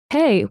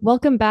Hey,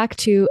 welcome back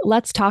to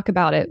Let's Talk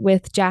About It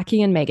with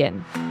Jackie and Megan.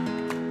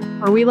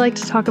 Where we like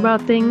to talk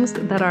about things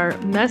that are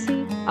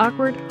messy,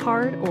 awkward,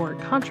 hard, or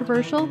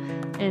controversial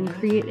and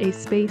create a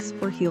space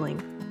for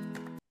healing.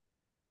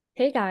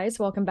 Hey guys,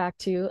 welcome back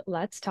to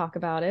Let's Talk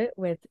About It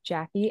with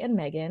Jackie and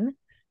Megan.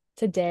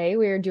 Today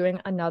we are doing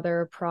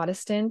another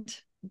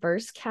Protestant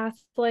versus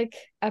Catholic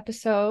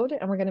episode,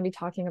 and we're going to be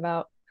talking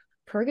about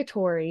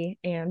purgatory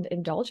and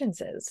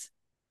indulgences.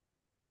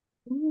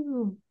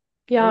 Ooh.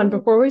 Yeah, and Ooh.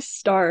 before we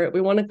start,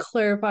 we want to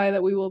clarify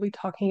that we will be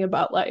talking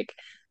about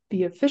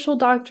the official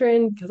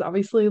doctrine, because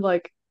obviously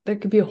there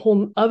could be a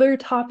whole other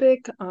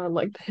topic on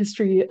like the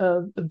history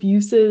of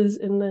abuses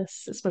in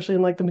this, especially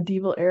in like the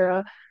medieval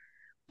era.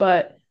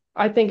 But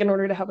I think in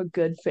order to have a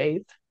good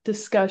faith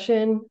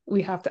discussion,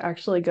 we have to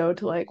actually go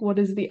to like what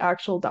is the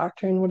actual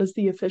doctrine, what is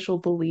the official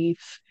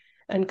belief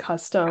and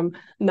custom,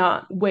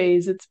 not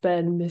ways it's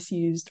been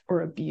misused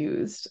or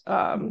abused.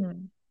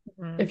 Mhm.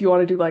 Mhm. If you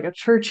want to do like a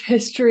church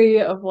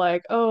history of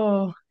like,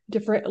 oh,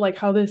 different, like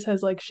how this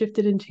has like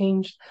shifted and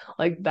changed,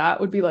 like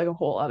that would be like a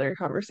whole other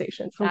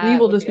conversation. So we That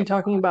will would just be a be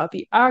talking lot. about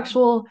the Yeah.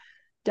 actual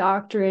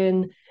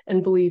doctrine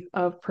and belief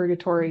of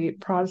purgatory,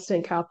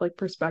 Protestant Catholic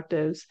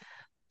perspectives,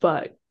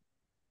 but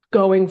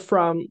going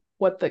from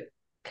what the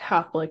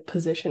Catholic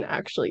position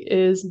actually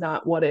is,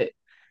 not what it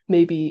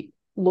maybe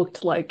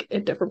looked like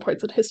at different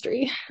points in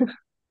history.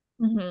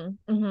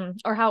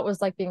 Or how it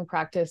was like being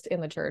practiced in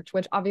the church,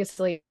 which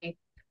obviously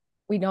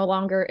we no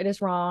longer, it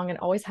is wrong and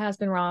always has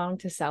been wrong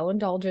to sell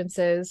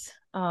indulgences.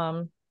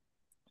 And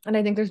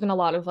I think there's been a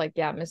lot of like,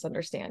 yeah,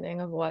 misunderstanding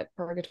of what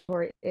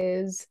purgatory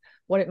is,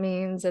 what it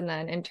means, and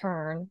then in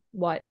turn,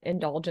 what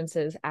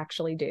indulgences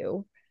actually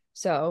do.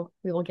 So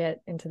we will get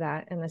into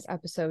that in this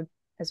episode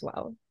as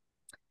well.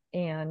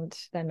 And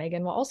then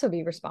Megan will also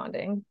be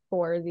responding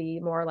for the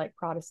more like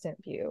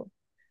Protestant view.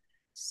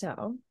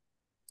 So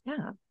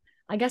yeah,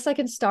 I guess I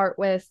can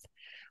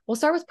we'll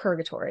start with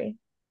purgatory.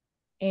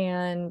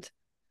 And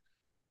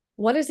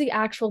what is the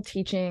actual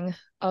teaching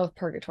of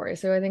purgatory?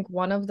 So I think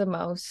one of the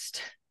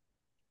most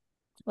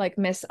like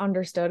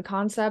misunderstood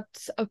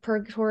concepts of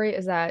purgatory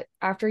is that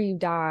after you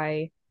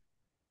die,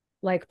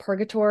 like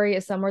purgatory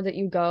is somewhere that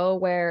you go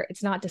where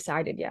it's not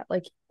decided yet.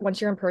 Like once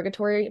you're in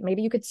purgatory,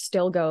 maybe you could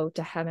still go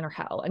to heaven or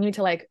hell, and you need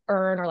to like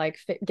earn or like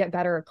get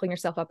better or clean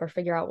yourself up or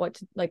figure out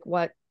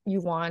what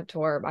you want,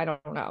 or I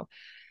don't know,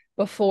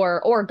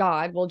 before, or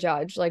God will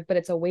judge, like, but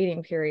it's a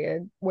waiting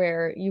period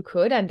where you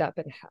could end up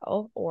in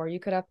hell or you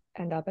could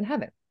end up in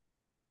heaven.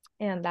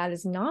 And that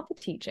is not the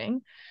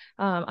teaching.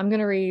 I'm going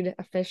to read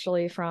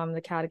officially from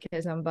the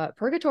Catechism, but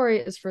purgatory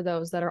is for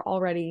those that are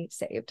already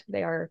saved.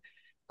 They are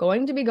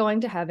going to be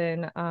going to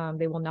heaven.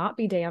 They will not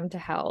be damned to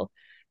hell.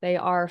 They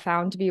are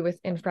found to be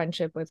in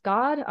friendship with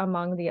God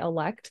among the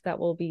elect that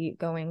will be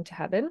going to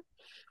heaven.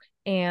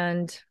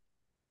 And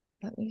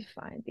let me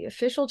find the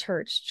official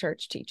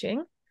church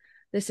teaching.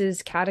 This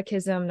is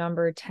Catechism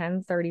number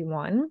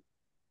 1031.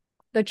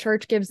 The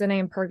church gives the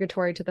name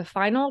purgatory to the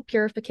final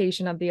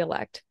purification of the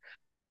elect,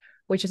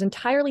 which is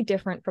entirely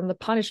different from the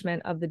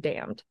punishment of the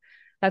damned.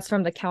 That's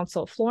from the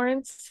Council of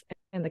Florence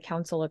and the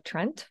Council of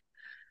Trent.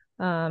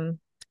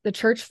 The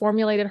church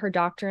formulated her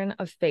doctrine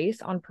of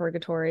faith on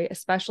purgatory,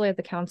 especially at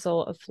the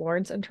Council of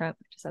Florence and Trent.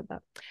 I just said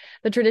that.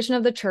 The tradition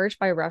of the church,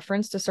 by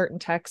reference to certain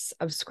texts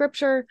of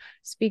scripture,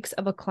 speaks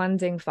of a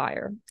cleansing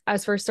fire.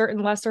 As for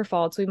certain lesser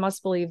faults, we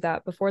must believe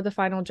that before the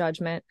final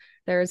judgment,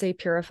 there is a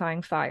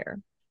purifying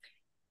fire.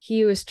 He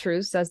who is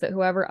truth says that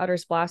whoever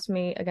utters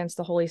blasphemy against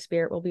the Holy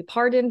Spirit will be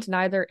pardoned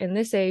neither in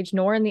this age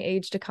nor in the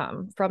age to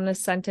come. From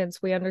this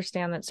sentence, we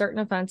understand that certain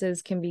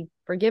offenses can be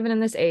forgiven in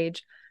this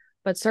age,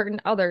 but certain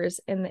others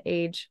in the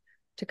age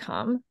to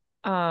come.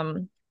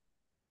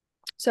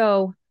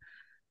 So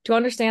to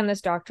understand this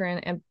doctrine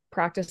and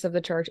practice of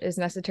the church is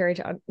necessary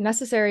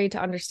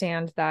to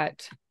understand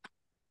that.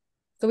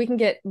 So we can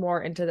get more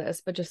into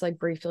this, but just like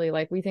briefly,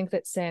 like we think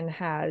that sin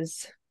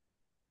has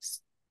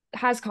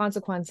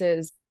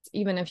consequences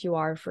even if you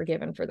are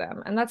forgiven for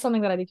them. And that's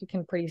something that I think you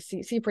can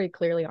see pretty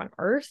clearly on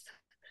earth,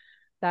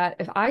 that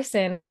if I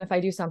sin, if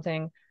I do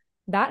something,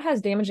 that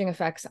has damaging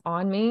effects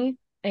on me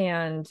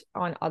and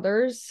on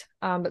others,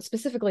 but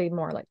specifically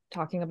more like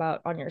talking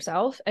about on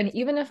yourself. And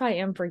even if I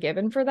am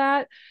forgiven for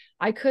that,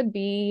 I could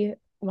be,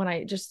 when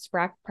I just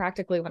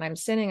practically, when I'm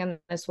sinning in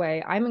this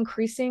way, I'm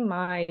increasing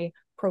my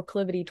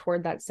proclivity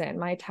toward that sin,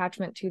 my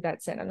attachment to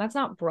that sin. And that's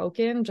not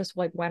broken just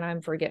like when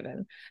I'm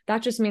forgiven.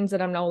 That just means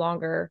that I'm no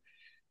longer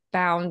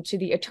bound to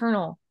the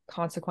eternal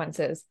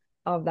consequences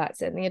of that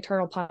sin, the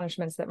eternal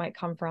punishments that might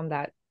come from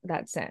that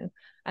sin.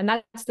 And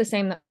that's the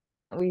same that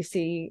we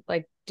see,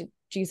 like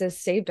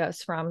Jesus saved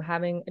us from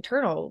having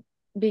eternal,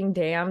 being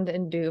damned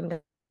and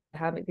doomed,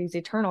 having these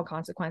eternal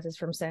consequences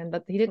from sin,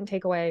 but he didn't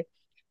take away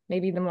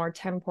maybe the more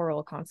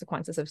temporal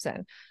consequences of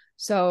sin.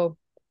 So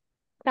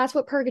that's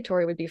what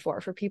purgatory would be for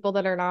people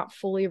that are not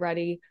fully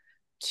ready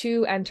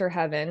to enter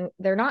heaven.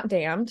 They're not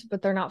damned,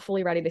 but they're not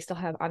fully ready. They still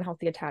have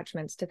unhealthy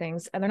attachments to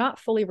things, and they're not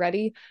fully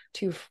ready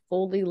to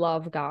fully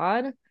love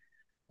God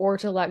or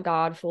to let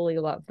God fully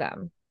love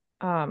them.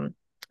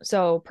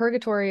 So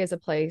purgatory is a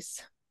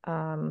place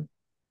Um,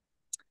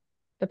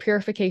 the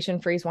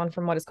purification frees one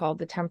from what is called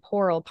the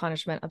temporal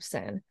punishment of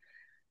sin.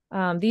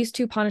 These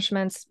two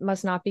punishments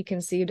must not be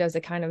conceived as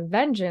a kind of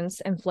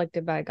vengeance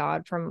inflicted by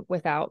God from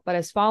without, but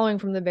as following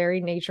from the very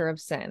nature of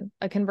sin.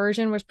 A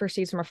conversion which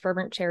proceeds from a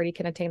fervent charity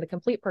can attain the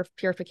complete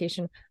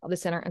purification of the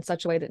sinner in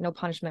such a way that no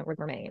punishment would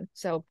remain.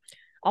 So,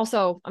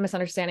 also a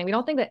misunderstanding. We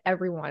don't think that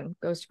everyone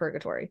goes to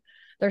purgatory.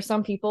 There's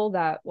some people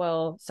that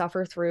will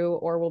suffer through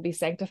or will be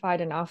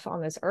sanctified enough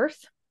on this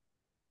earth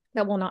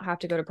that will not have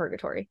to go to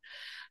purgatory.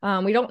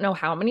 We don't know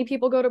how many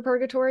people go to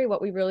purgatory.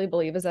 What we really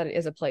believe is that it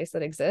is a place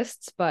that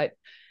exists, but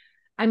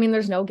I mean,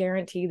 there's no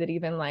guarantee that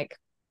even like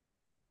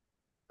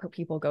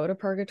people go to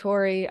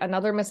purgatory.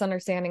 Another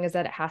misunderstanding is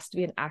that it has to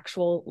be an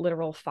actual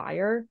literal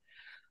fire.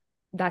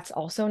 That's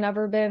also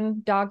never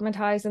been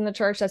dogmatized in the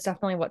church. That's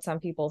definitely what some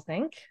people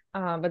think,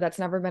 but that's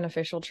never been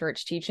official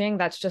church teaching.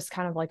 That's just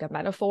kind of like a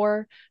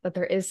metaphor that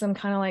there is some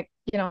kind of like,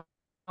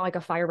 like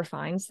a fire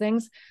refines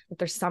things, that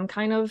there's some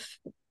kind of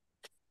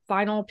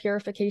final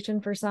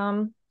purification for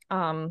some.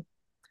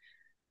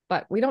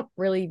 But we don't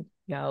really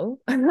know.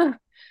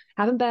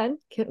 Haven't been,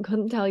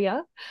 couldn't tell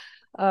you.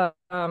 But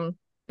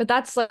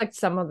that's like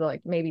some of the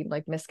like maybe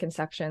like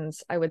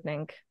misconceptions I would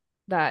think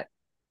that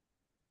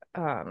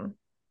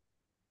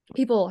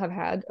people have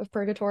had of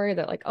purgatory,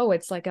 that like, oh,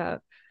 it's like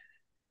a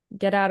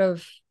get out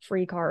of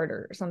free card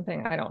or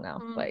something. I don't know.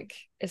 Like,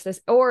 is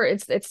this, or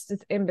it's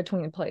in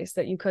between place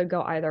that you could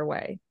go either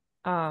way.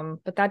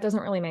 But that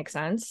doesn't really make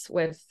sense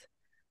with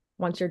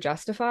once you're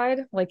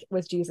justified, like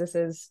with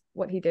Jesus's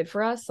what he did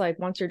for us. Like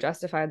once you're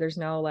justified, there's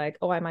no like,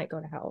 oh, I might go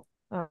to hell.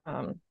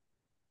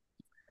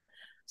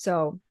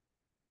 So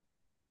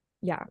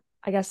yeah,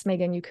 I guess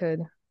Megan, you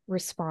could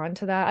respond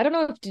to that. I don't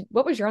know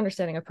what was your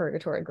understanding of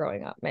purgatory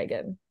growing up,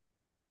 Megan,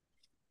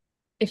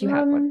 if you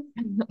had one.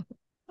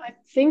 I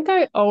think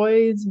I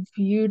always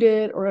viewed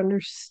it or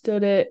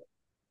understood it,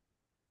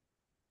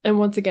 and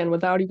once again,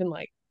 without even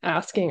like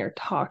asking or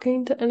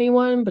talking to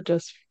anyone, but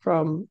just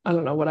from, I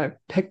don't know, what I've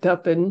picked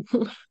up in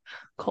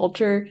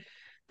culture,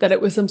 that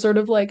it was some sort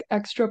of like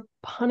extra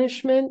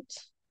punishment.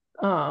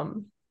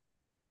 Um,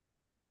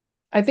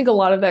 I think a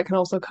lot of that can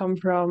also come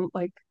from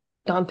like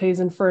Dante's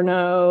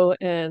Inferno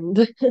and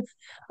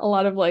a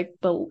lot of like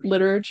the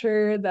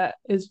literature that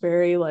is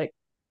very like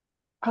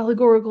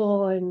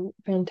allegorical and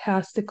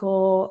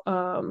fantastical.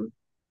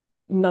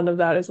 None of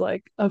that is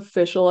like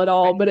official at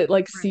all, but it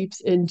like seeps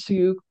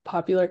into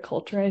popular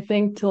culture, I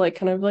think, to like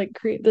kind of like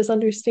create this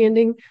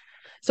understanding.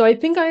 So I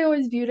think I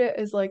always viewed it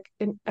as like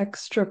an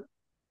extra,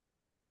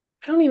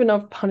 I don't even know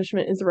if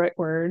punishment is the right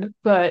word,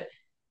 but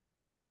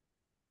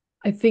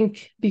I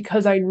think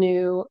because I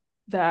knew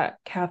that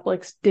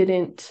Catholics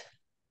didn't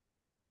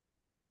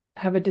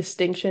have a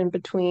distinction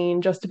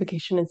between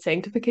justification and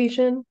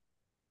sanctification,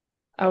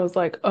 I was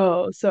like,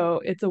 oh,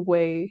 so it's a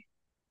way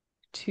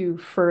to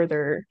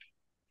further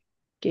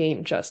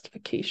gain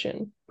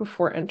justification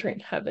before entering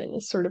heaven,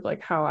 is sort of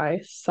like how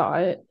I saw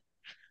it.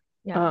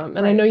 Yeah,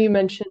 And I know you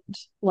mentioned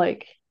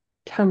like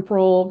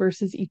temporal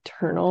versus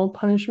eternal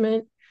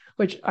punishment,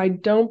 which I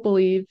don't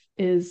believe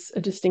is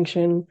a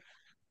distinction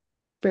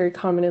very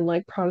common in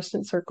like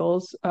Protestant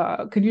circles.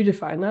 Could you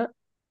define that?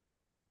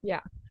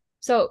 Yeah.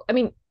 So, I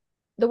mean,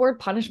 the word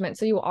punishment,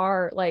 so you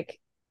are like,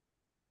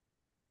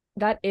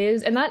 that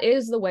is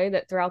the way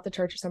that throughout the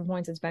church at some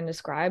points it's been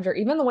described, or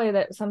even the way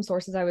that some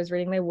sources I was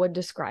reading, they would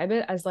describe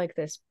it as like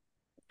this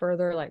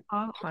further like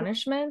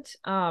punishment.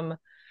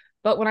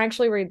 But when I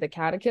actually read the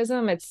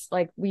catechism, it's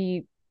like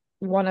we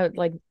want to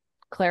like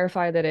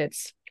clarify that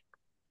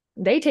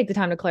they take the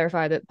time to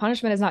clarify that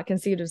punishment is not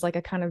conceived as like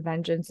a kind of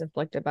vengeance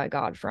inflicted by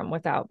God from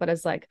without, but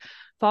as like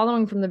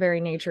following from the very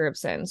nature of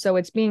sin. So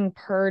it's being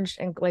purged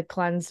and like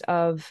cleansed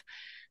of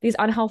these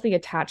unhealthy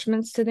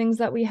attachments to things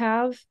that we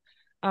have.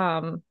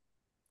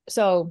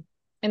 So,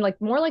 and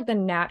like more like the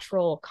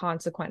natural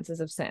consequences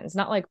of sins,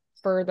 not like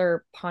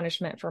further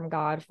punishment from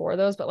God for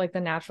those, but like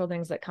the natural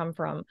things that come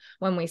from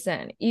when we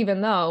sin,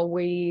 even though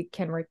we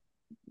can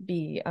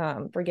be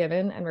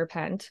forgiven and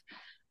repent.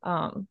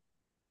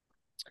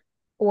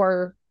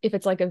 Or if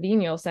it's like a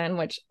venial sin,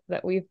 which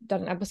that we've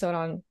done an episode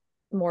on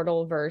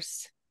mortal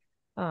versus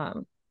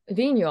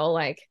venial,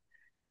 like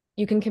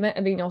you can commit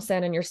a venial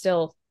sin and you're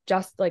still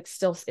just like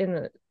still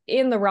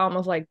in the realm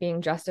of like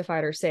being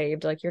justified or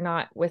saved. Like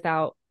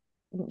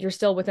you're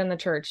still within the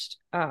church.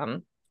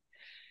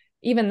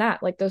 Even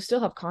that, like those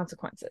still have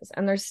consequences,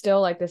 and there's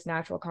still like this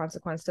natural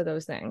consequence to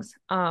those things.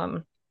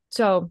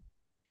 So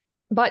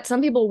but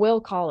some people will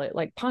call it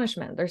like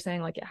punishment. They're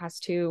saying like it has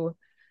to.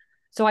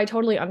 So I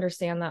totally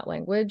understand that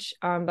language.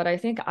 But I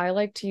think I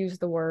like to use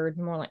the word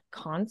more like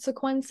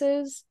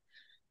consequences.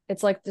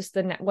 It's like just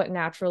what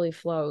naturally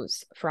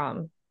flows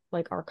from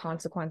like our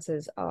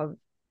consequences of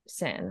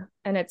sin.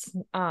 And it's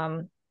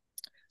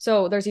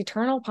so there's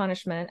eternal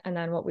punishment and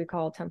then what we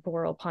call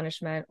temporal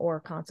punishment or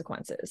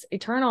consequences.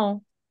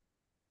 Eternal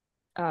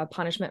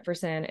punishment for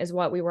sin is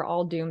what we were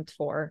all doomed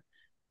for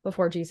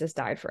before Jesus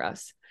died for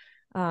us.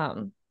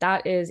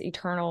 That is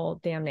eternal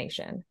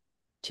damnation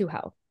to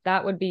hell.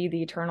 that would be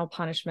the eternal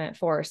punishment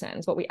for our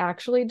sins, what we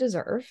actually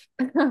deserve.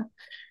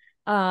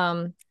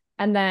 um,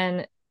 and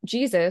then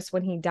Jesus,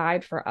 when he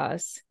died for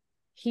us,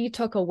 he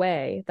took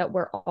away that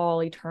we're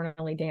all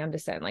eternally damned to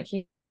sin. Like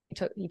he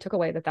took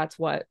away that that's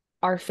what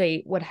our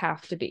fate would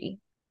have to be.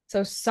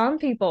 So some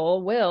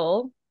people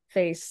will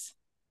face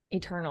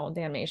eternal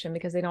damnation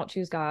because they don't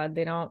choose God,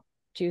 they don't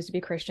choose to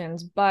be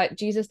Christians, but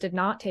Jesus did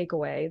not take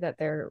away that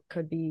there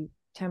could be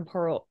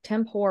temporal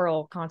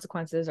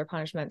consequences or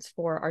punishments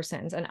for our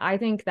sins. And I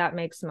think that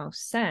makes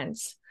most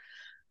sense.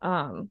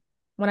 When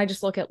I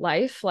just look at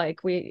life, like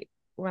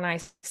when I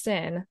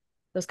sin,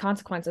 those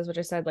consequences, which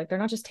I said, like, they're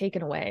not just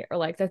taken away, or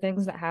like the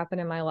things that happen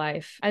in my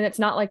life. And it's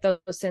not like those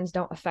sins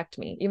don't affect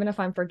me. Even if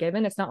I'm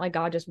forgiven, it's not like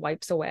God just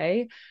wipes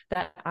away,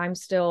 that I'm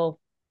still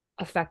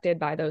affected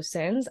by those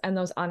sins, and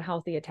those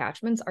unhealthy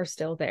attachments are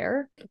still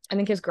there. I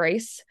think his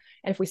grace,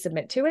 and if we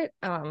submit to it,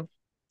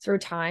 through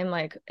time,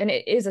 like, and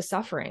it is a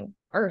suffering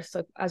earth.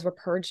 So as we're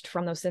purged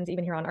from those sins,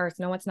 even here on earth,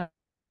 no, it's not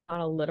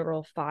a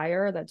literal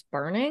fire that's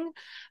burning,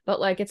 but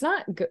like it's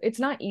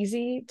not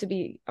easy to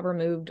be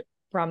removed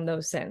from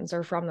those sins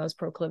or from those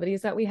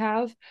proclivities that we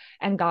have.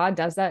 And God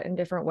does that in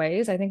different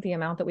ways. I think the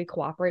amount that we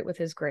cooperate with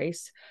his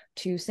grace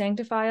to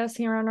sanctify us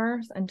here on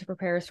earth and to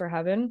prepare us for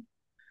heaven.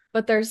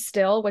 But there's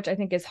still, which I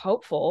think is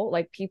hopeful,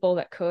 like people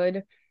that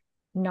could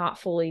not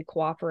fully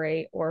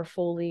cooperate or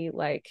fully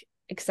like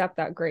accept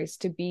that grace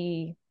to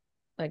be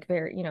like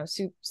very,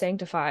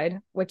 sanctified,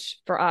 which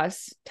for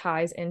us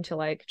ties into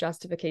like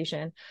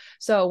justification.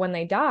 So when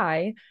they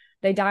die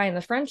in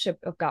the friendship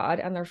of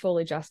God and they're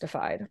fully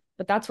justified.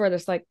 But that's where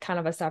there's like kind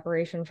of a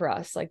separation for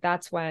us. Like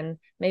that's when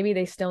maybe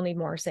they still need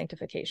more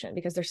sanctification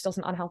because there's still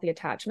some unhealthy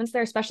attachments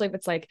there, especially if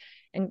it's like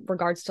in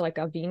regards to like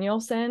a venial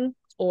sin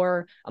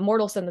or a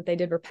mortal sin that they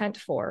did repent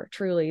for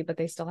truly, but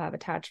they still have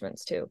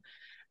attachments to.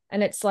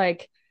 And it's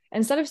like,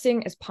 instead of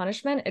seeing it as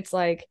punishment, it's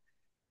like,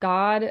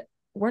 God,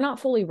 we're not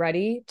fully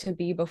ready to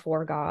be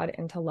before God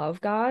and to love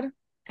God.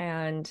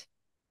 And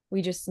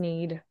we just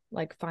need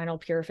like final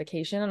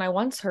purification. And I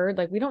once heard,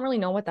 like, we don't really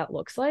know what that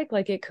looks like.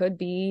 Like it could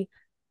be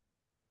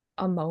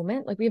a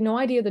moment. Like we have no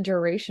idea the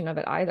duration of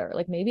it either.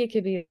 Like maybe it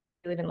could be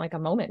even like a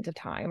moment of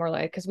time, or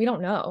like, because we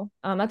don't know.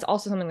 That's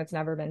also something that's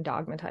never been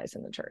dogmatized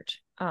in the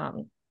church.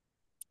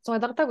 So I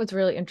thought that was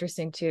really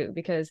interesting too,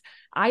 because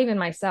I even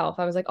myself,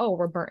 I was like, oh,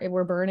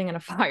 we're burning in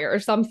a fire or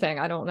something.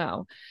 I don't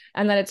know.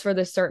 And then it's for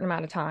this certain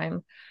amount of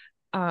time.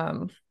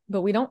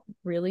 But we don't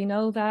really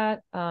know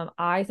that.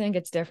 I think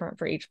it's different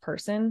for each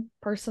person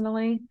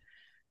personally,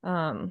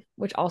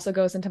 which also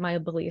goes into my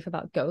belief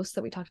about ghosts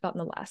that we talked about in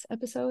the last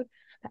episode.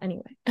 But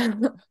anyway.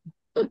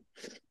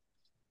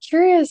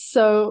 Curious.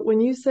 So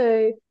when you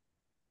say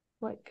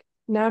like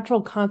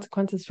natural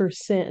consequences for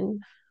sin,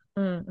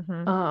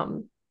 Mm-hmm.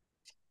 um,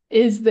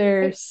 is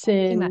there In that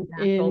sin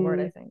natural word,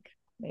 I in think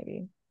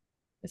maybe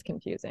is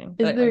confusing.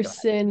 is But there go ahead.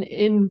 sin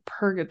in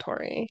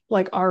purgatory?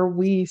 Like, are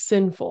we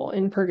sinful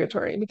in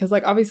purgatory? Because,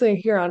 like, obviously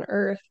here on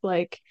earth,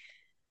 like,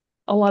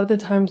 a lot of the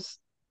times,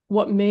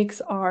 what makes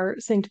our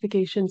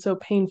sanctification so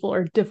painful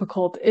or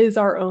difficult is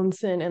our own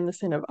sin and the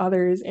sin of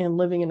others and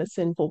living in a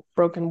sinful,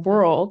 broken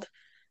world.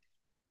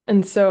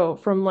 And so,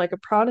 from like a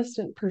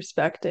Protestant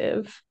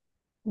perspective,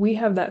 we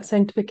have that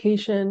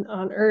sanctification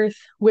on earth,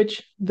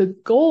 which the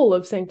goal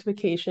of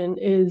sanctification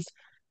is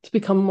to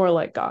become more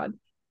like God,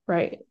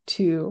 right?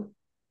 To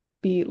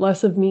be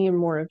less of me and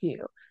more of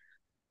you,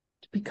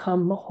 to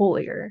become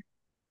holier.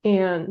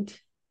 And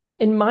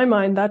in my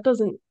mind, that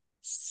doesn't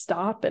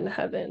stop in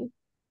heaven.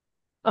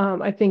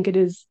 I think it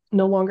is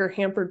no longer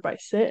hampered by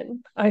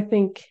sin. I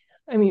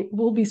mean,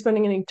 we'll be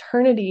spending an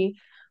eternity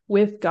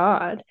with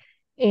God,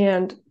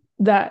 and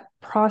that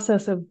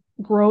process of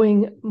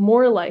growing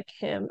more like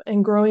Him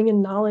and growing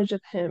in knowledge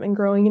of Him and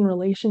growing in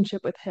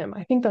relationship with Him,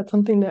 I think that's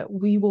something that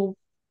we will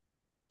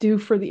do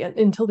for the end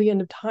until the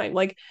end of time,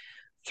 like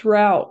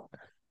throughout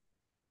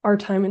our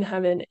time in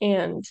heaven.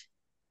 And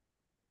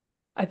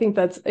I think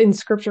that's in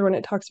scripture when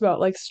it talks about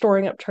like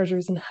storing up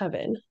treasures in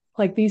heaven.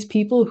 Like these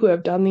people who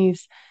have done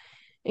these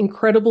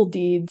incredible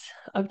deeds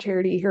of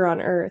charity here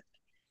on earth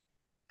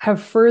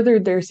have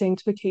furthered their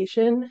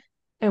sanctification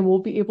and will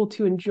be able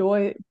to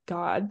enjoy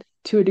God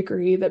to a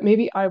degree that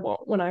maybe I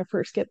won't when I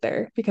first get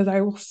there, because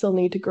I will still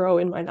need to grow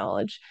in my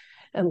knowledge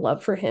and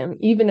love for Him,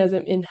 even as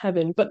I'm in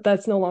heaven, but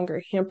that's no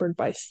longer hampered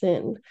by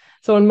sin.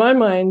 So, in my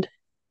mind,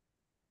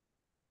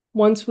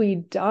 once we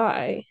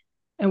die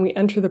and we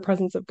enter the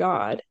presence of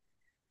God,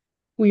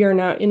 we are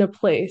now in a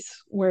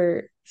place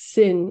where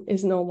sin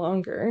is no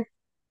longer,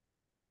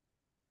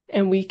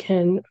 and we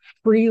can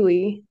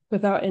freely,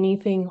 without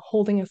anything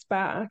holding us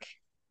back,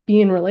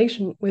 be in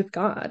relation with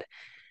God.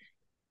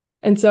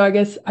 And so I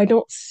guess I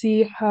don't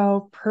see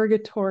how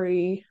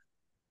purgatory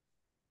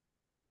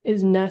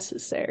is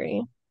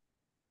necessary.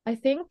 I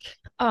think,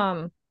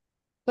 but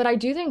I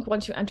do think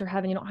once you enter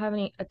heaven, you don't have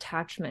any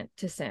attachment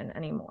to sin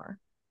anymore.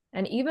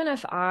 And even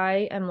if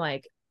I am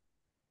like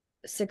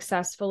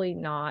successfully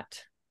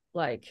not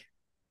like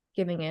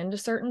giving in to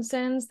certain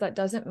sins, that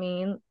doesn't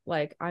mean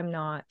like I'm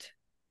not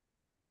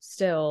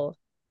still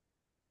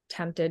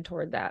tempted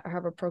toward that or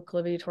have a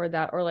proclivity toward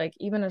that, or like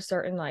even a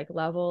certain like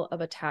level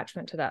of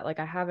attachment to that. Like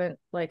I haven't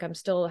like I'm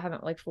still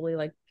haven't like fully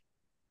like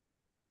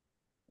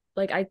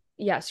I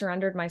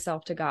surrendered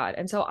myself to God.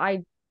 And so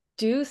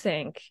do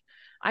think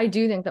I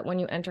do think that when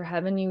you enter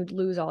heaven, you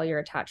lose all your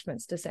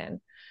attachments to sin.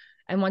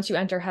 And once you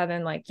enter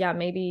heaven, like, yeah,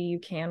 maybe you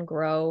can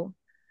grow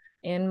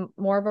in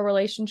more of a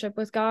relationship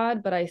with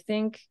God. But I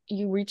think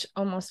you reach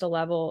almost a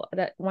level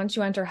that once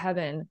you enter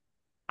heaven,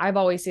 I've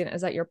always seen it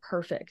as that you're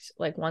perfect.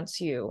 Like once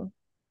you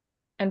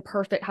and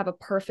perfect have a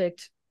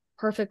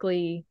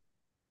perfectly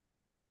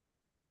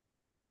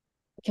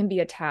can be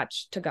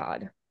attached to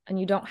God and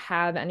you don't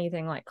have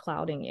anything like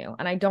clouding you.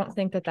 And I don't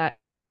think that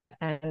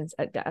ends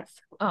at death.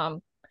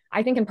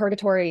 I think in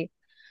purgatory,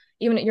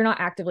 even you're not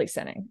actively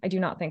sinning. I do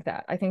not think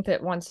that. I think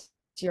that once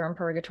you're in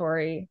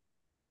purgatory,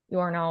 you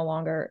are no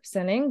longer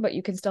sinning, but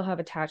you can still have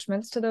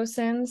attachments to those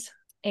sins.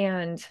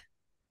 And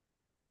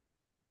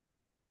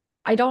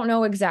I don't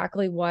know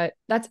exactly what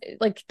that's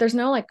like. There's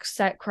no like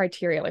set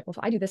criteria. Like, well,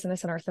 if I do this and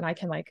this on earth, then I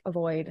can like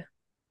avoid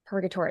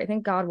purgatory. I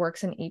think God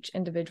works in each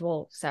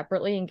individual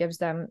separately and gives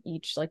them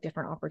each like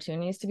different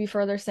opportunities to be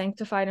further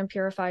sanctified and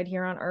purified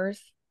here on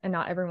earth. And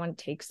not everyone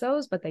takes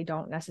those, but they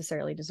don't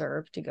necessarily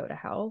deserve to go to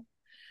hell.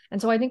 And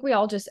so I think we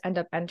all just end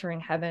up entering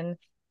heaven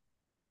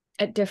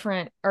at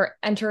different or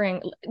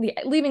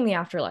leaving the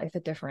afterlife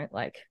at different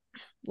like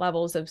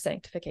levels of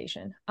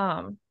sanctification.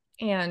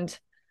 And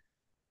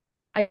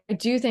I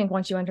do think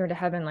once you enter into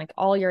heaven, like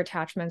all your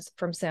attachments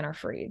from sin are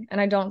freed.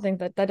 And I don't think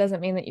that doesn't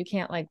mean that you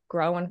can't like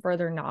grow in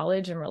further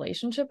knowledge and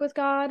relationship with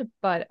God.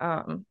 But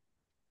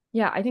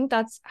yeah, I think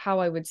that's how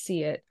I would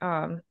see it.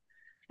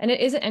 And it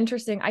is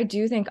interesting. I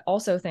do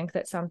also think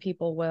that some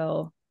people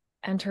will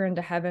enter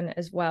into heaven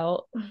as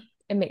well.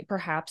 And may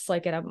perhaps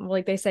like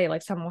like they say,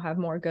 like some will have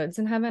more goods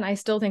in heaven. I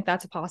still think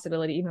that's a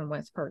possibility even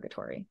with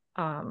purgatory.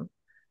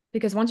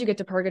 Because once you get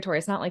to purgatory,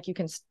 it's not like you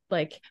can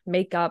like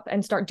make up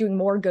and start doing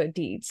more good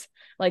deeds.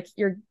 Like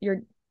you're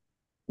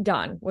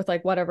done with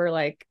like whatever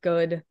like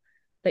good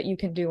that you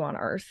can do on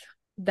earth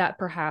that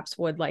perhaps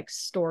would like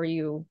store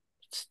you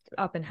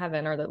up in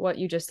heaven, or what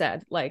you just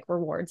said, like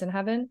rewards in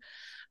heaven.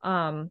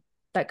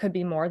 That could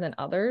be more than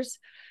others,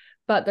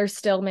 but there's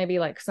still maybe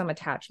like some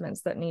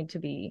attachments that you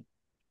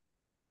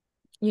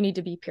need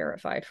to be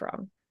purified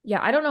from. Yeah,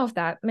 I don't know if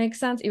that makes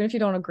sense. Even if you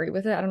don't agree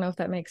with it, I don't know if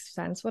that makes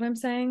sense what I'm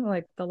saying,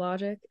 like the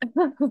logic.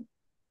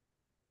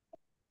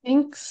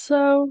 Think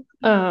so.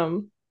 I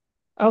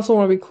also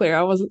want to be clear,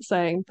 I wasn't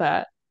saying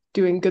that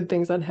doing good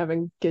things on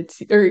heaven gets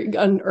you, or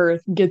on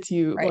earth gets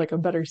you Right. like a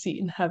better seat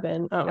in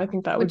heaven. I Yeah.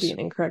 think that would be Which an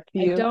incorrect I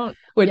view, don't,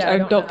 which yeah, I I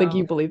don't don't think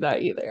you know. believe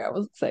that either. I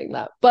wasn't saying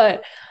that.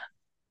 But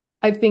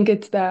I think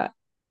it's that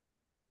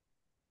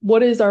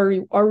what is our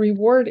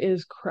reward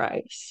is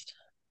Christ.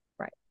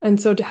 Right.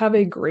 And so to have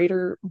a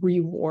greater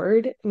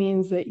reward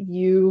means that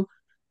you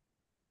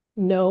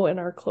know and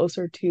are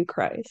closer to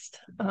Christ.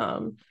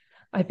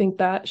 I think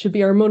that should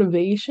be our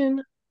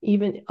motivation,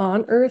 even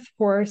on earth,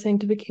 for our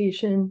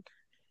sanctification,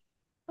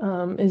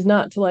 is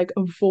not to like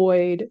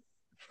avoid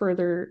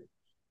further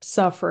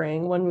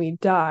suffering when we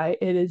die.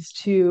 It is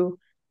to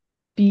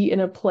be in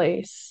a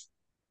place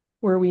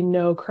where we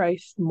know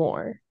Christ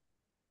more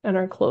and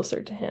are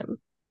closer to him.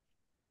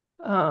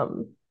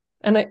 Um,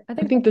 and I I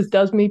think think this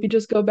that's does maybe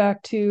just go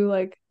back to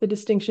like the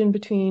distinction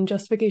between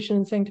justification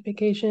and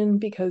sanctification,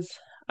 because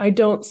I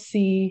don't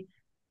see,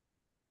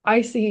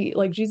 I see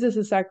like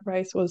Jesus'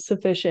 sacrifice was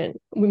sufficient,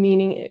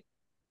 meaning it,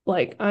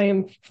 like I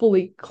am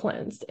fully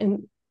cleansed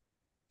and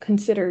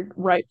considered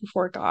right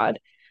before God.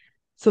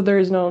 So there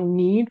is no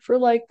need for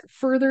like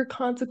further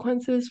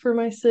consequences for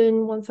my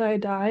sin once I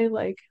die.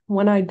 Like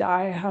when I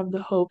die, I have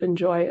the hope and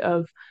joy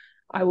of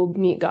I will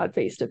meet God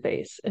face to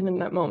face. And in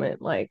that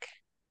moment, like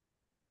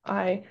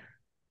I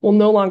will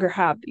no longer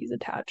have these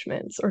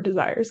attachments or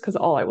desires because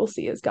all I will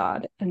see is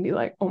God and be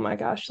like, oh my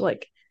gosh,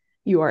 like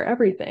you are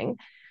everything.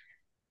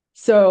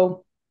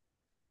 So,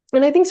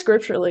 and I think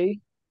scripturally,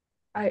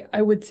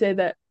 I would say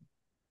that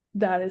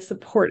that is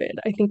supported.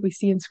 I think we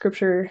see in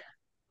scripture,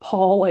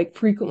 Paul like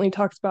frequently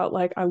talks about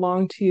like, I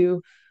long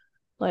to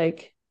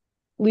like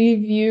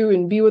leave you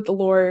and be with the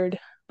Lord.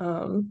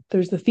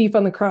 There's the thief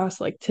on the cross,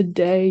 like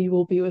today you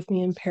will be with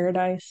me in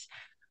paradise.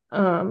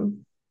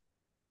 Um,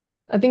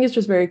 I think it's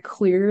just very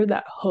clear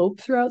that hope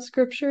throughout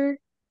scripture.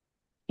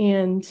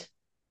 And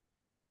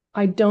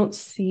I don't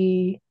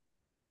see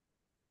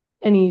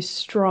any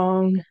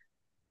strong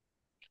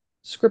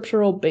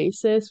scriptural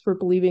basis for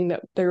believing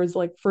that there is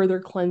like further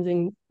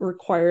cleansing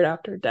required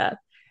after death.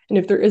 And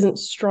if there isn't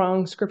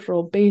strong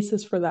scriptural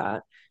basis for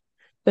that,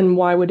 then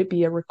why would it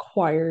be a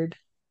required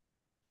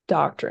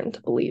doctrine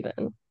to believe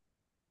in?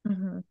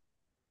 mhm.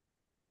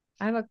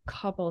 I have a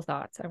couple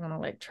thoughts I want to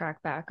like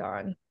track back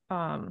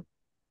on.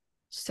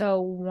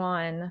 So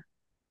one,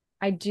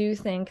 I do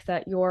think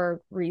that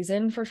your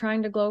reason for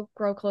trying to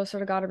grow closer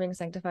to God or being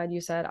sanctified,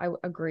 you said, I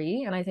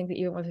agree. And I think that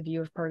even with a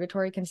view of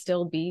purgatory can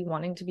still be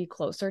wanting to be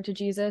closer to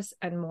Jesus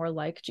and more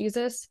like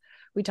Jesus.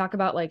 We talk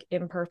about like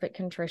imperfect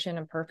contrition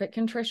and perfect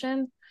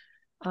contrition.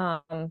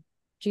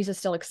 Jesus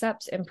still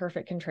accepts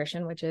imperfect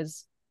contrition, which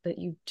is that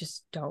you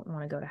just don't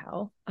want to go to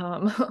hell,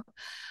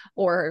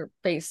 or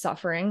face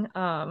suffering,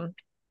 an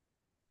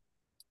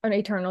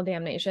eternal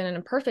damnation. And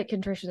a perfect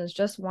contrition is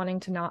just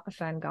wanting to not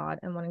offend God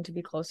and wanting to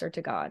be closer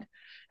to God.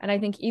 And I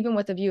think even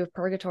with the view of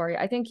purgatory,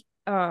 I think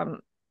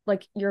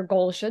like your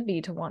goal should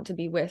be to want to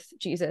be with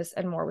Jesus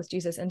and more with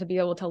Jesus and to be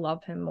able to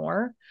love him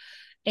more.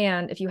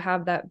 And if you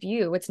have that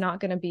view, it's not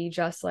going to be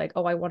just like,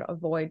 oh, I want to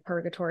avoid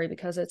purgatory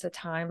because it's a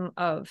time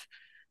of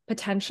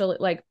potential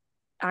like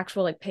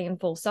actual like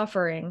painful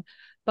suffering,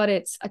 but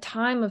it's a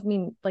time of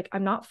me like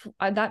I'm not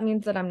that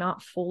means that I'm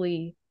not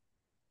fully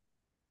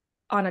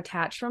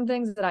unattached from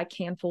things, that I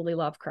can fully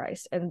love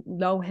Christ and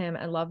know him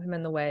and love him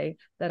in the way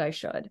that I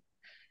should.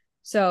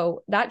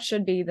 So that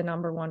should be the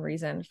number one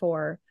reason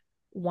for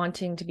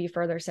wanting to be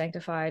further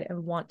sanctified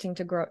and wanting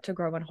to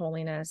grow in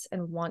holiness,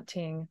 and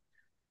wanting,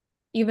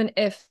 even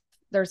if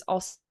there's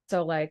also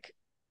like,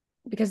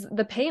 because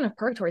the pain of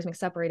purgatory is being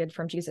separated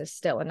from Jesus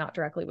still and not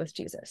directly with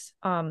Jesus.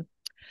 And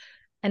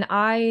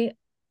the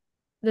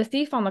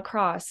thief on the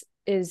cross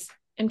is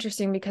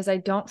interesting because I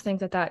don't think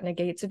that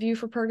negates a view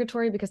for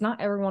purgatory, because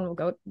not everyone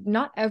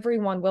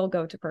will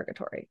go to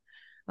purgatory.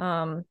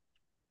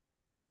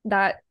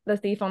 That the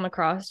thief on the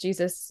cross,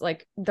 Jesus,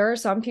 like there are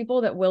some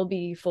people that will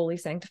be fully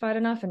sanctified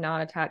enough and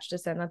not attached to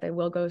sin that they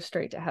will go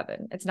straight to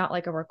heaven. It's not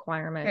like a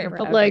requirement Okay, for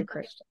but every like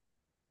Christian.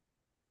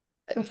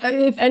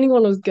 if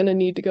anyone was gonna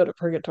need to go to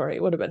purgatory,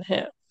 it would have been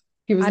him.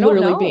 He was I don't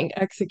literally know. being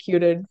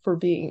executed for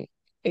being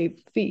a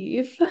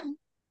thief.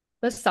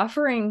 The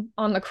suffering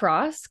on the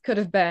cross could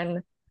have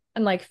been,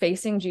 and like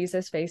facing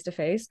Jesus face to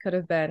face could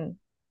have been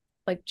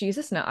like,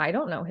 Jesus, no, I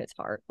don't know his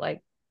heart.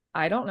 Like,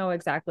 I don't know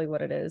exactly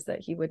what it is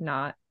that he would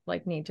not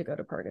like need to go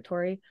to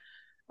purgatory.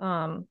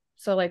 So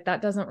like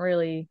that doesn't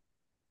really,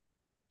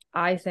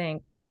 I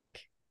think,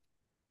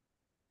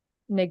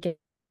 negate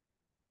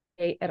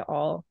at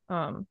all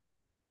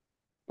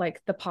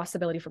like the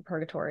possibility for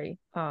purgatory.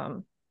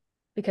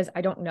 Because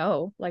I don't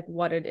know like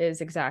what it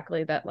is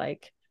exactly that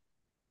like,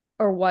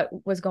 or what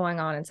was going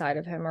on inside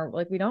of him, or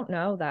like we don't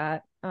know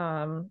that.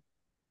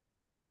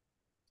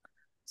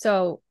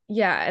 So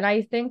yeah, and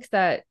I think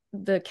that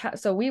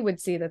so we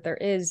would see that there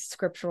is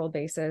scriptural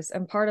basis,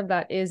 and part of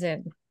that is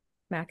in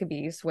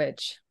Maccabees,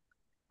 which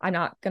I'm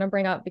not going to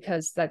bring up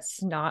because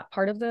that's not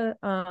part of the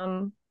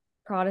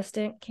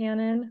Protestant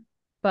canon.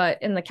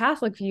 But in the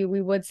Catholic view,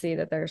 we would see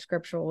that there's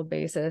scriptural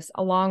basis,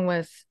 along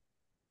with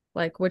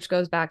like, which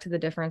goes back to the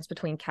difference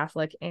between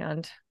Catholic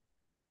and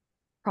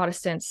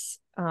Protestants.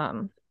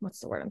 What's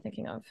the word I'm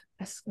thinking of?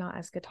 Not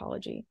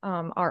eschatology.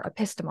 Our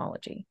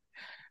epistemology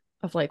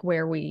of like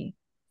where we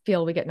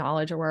feel we get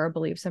knowledge or where our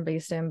beliefs are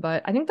based in.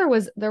 But I think there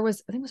was I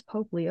think it was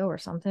Pope Leo or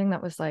something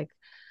that was like,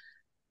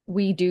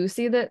 we do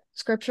see that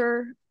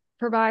scripture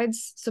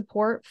provides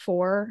support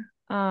for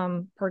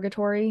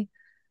purgatory,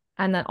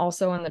 and then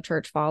also in the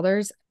church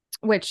fathers,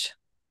 which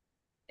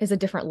is a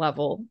different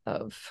level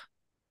of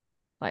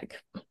like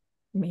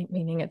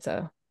meaning it's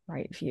a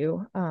right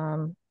view.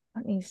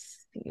 Let me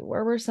see,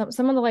 where were some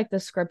of the like the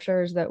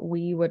scriptures that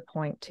we would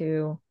point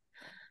to.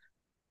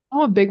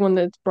 Oh, a big one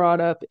that's brought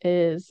up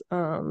is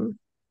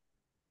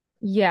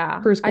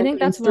Yeah, First I think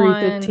Corinthians that's three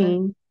one.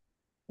 fifteen.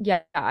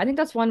 Yeah, I think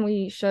that's one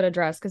we should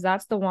address, because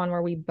that's the one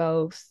where we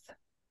both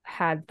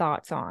had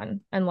thoughts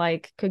on and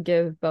like could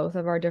give both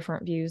of our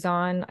different views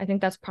on. I think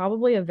that's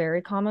probably a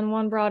very common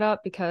one brought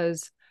up,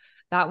 because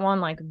that one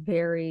like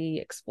very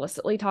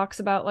explicitly talks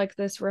about like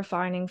this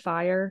refining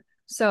fire.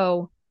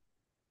 So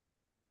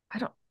I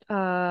don't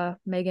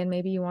Megan,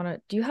 maybe you want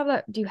to, do you have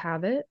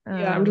it?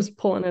 Yeah, I'm just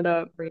pulling it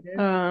up. Read it.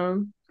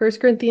 First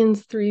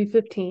Corinthians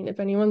 3:15.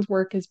 If anyone's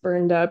work is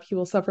burned up, he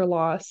will suffer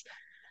loss,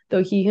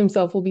 though he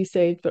himself will be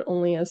saved, but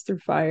only as through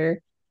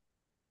fire.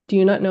 Do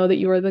you not know that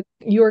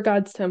you are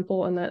God's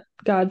temple and that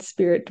God's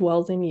spirit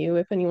dwells in you?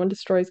 If anyone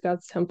destroys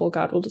God's temple,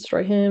 God will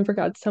destroy him, for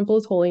God's temple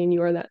is holy and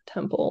you are that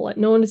temple. Let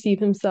no one deceive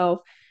himself.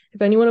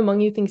 If anyone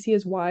among you thinks he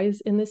is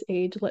wise in this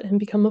age, let him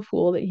become a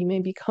fool that he may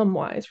become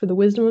wise. For the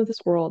wisdom of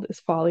this world is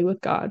folly with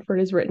God, for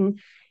it is written,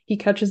 he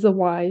catches the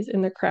wise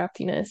in their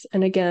craftiness.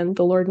 And again,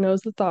 the Lord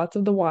knows the thoughts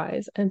of the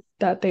wise and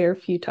that they are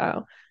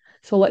futile.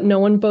 So let no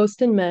one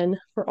boast in men,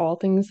 for all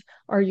things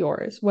are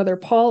yours, whether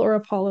Paul or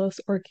Apollos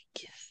or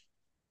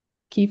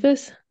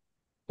Cephas,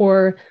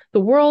 or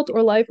the world,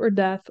 or life, or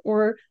death,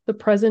 or the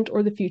present,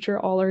 or the future,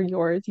 all are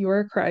yours. You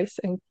are Christ,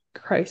 and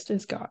Christ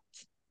is God's.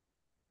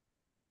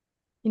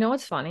 You know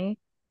what's funny?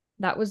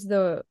 That was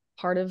the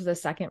part of the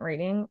second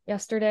reading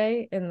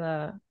yesterday in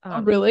the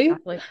Oh, really?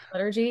 Catholic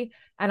liturgy,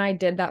 and I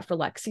did that for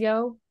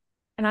Lectio.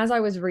 And as I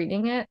was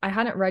reading it, I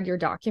hadn't read your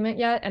document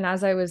yet. And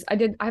as I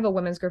have a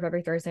women's group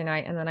every Thursday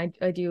night, and then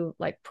I do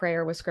like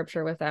prayer with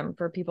scripture with them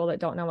for people that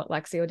don't know what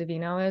Lectio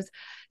Divina is.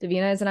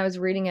 And I was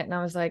reading it and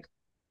I was like,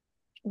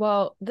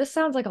 well, this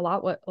sounds like a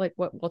lot what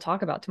we'll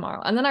talk about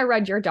tomorrow. And then I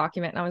read your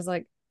document and I was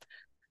like,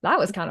 that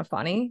was kind of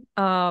funny.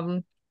 Mm-hmm.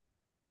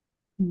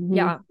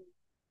 Yeah.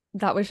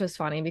 that was just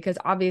funny because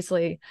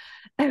obviously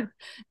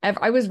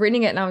I was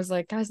reading it and I was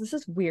like, guys, this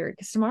is weird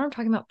because tomorrow I'm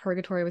talking about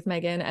purgatory with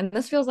Megan, and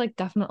this feels like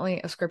definitely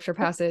a scripture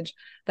passage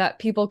that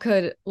people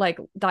could like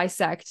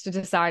dissect to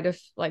decide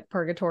if like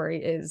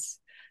purgatory is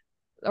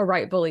a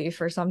right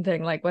belief or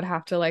something, like would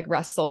have to like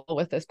wrestle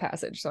with this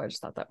passage. So I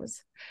just thought that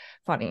was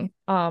funny.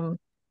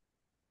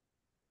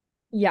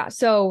 Yeah,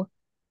 so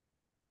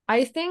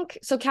I think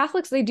so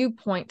Catholics, they do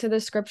point to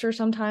this scripture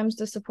sometimes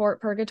to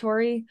support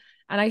purgatory,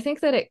 and I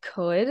think that it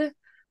could.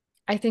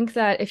 I think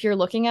that if you're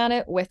looking at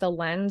it with a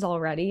lens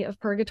already of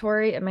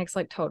purgatory, it makes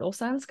like total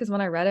sense because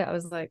when I read it, I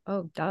was like,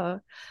 oh, duh.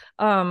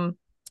 Um,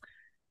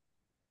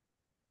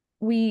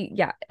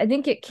 I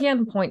think it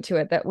can point to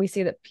it that we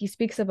see that he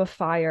speaks of a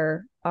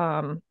fire,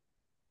 and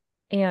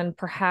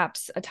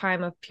perhaps a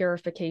time of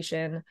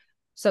purification.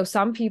 So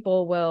some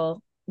people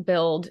will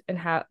build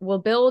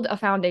a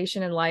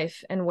foundation in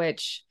life in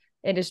which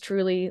it is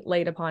truly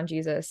laid upon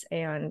Jesus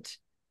and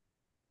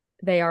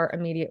they are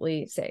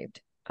immediately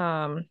saved.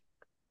 And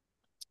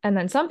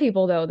then some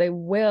people though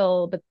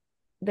but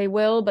they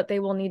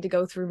will need to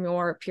go through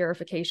more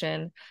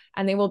purification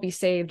and they will be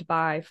saved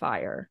by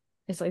fire.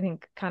 Is I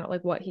think kind of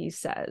like what he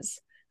says.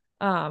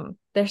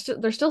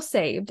 They're still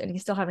saved and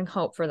he's still having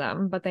hope for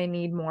them, but they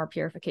need more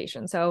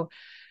purification. So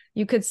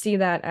you could see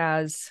that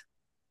as,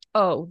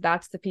 oh,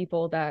 that's the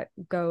people that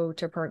go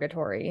to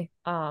purgatory.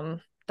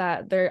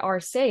 That they are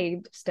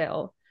saved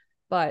still,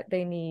 but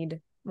they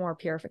need more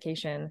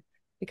purification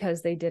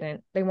because they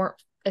weren't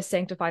as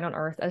sanctified on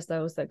earth as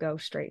those that go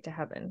straight to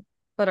heaven,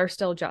 but are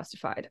still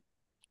justified.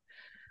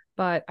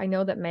 But I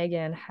know that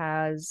Megan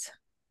has,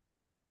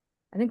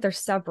 I think there's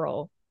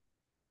several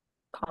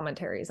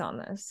commentaries on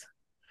this.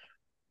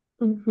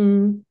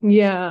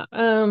 Yeah.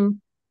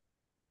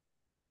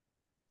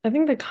 I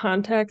think the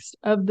context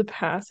of the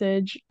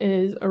passage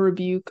is a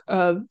rebuke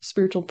of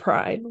spiritual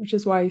pride, which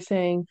is why he's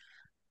saying,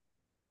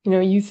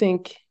 you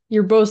think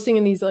you're boasting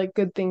in these like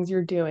good things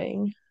you're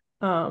doing,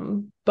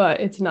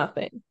 but it's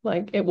nothing.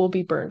 Like it will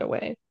be burned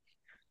away.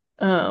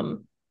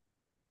 Um,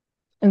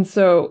 and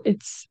so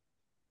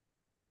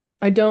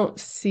I don't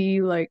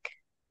see like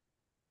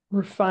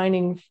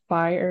refining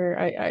fire.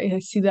 I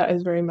see that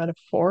as very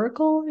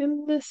metaphorical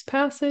in this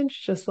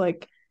passage, just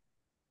like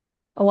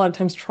a lot of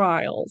times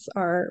trials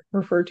are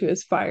referred to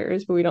as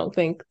fires, but we don't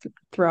think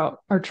throughout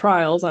our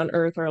trials on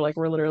earth are like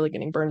we're literally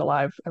getting burned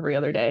alive every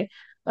other day.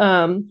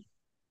 Um,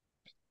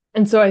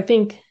 and so I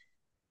think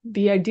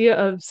the idea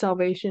of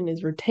salvation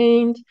is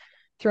retained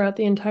throughout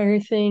the entire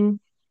thing,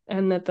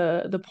 and that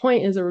the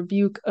point is a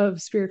rebuke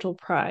of spiritual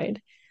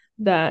pride.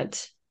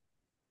 That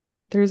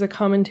there's a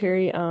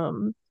commentary,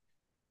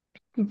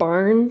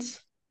 Barnes,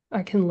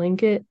 I can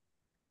link it.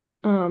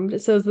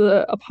 It says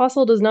the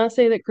apostle does not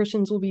say that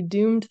Christians will be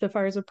doomed to the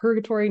fires of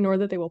purgatory, nor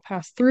that they will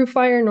pass through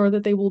fire, nor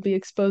that they will be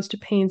exposed to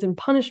pains and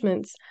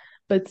punishments,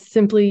 but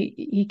simply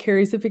he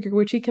carries the figure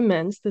which he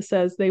commends that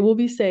says they will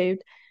be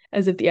saved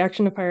as if the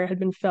action of fire had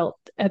been felt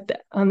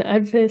on the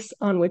edifice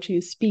on which he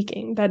is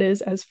speaking. That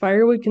is, as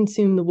fire would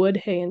consume the wood,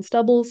 hay, and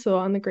stubble, so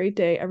on the great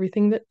day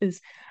everything that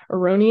is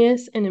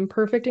erroneous and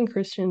imperfect in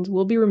Christians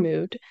will be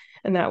removed,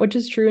 and that which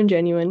is true and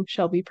genuine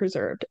shall be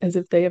preserved, as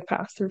if they have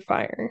passed through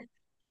fire.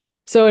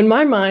 So in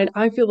my mind,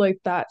 I feel like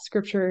that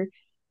scripture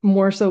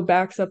more so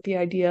backs up the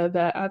idea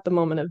that at the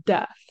moment of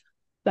death,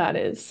 that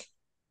is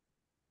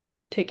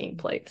taking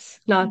place,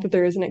 not that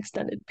there is an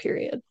extended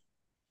period.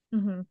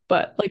 Mm-hmm.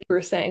 But like you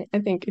were saying, I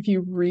think if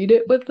you read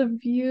it with a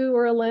view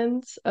or a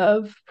lens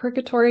of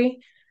purgatory,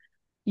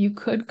 you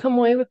could come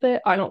away with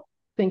it. I don't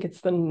think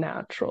it's the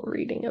natural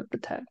reading of the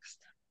text.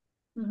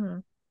 Mm-hmm.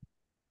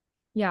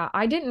 Yeah,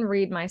 I didn't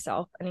read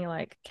myself any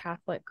like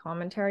Catholic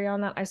commentary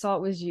on that. I saw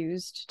it was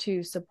used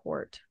to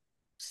support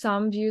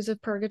some views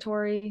of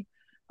purgatory.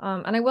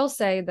 And I will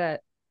say that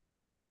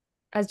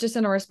as just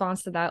in a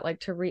response to that,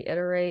 like to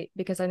reiterate,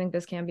 because I think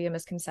this can be a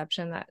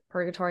misconception that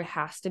purgatory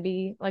has to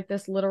be like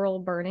this literal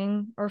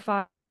burning or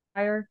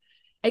fire.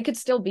 It could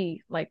still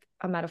be like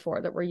a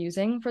metaphor that we're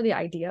using for the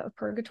idea of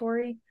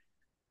purgatory,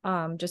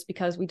 just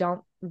because we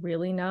don't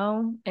really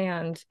know.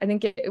 And I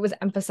think it was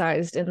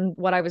emphasized in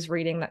what I was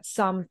reading that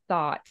some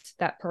thought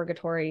that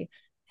purgatory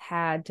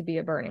had to be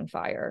a burning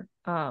fire.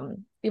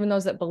 Even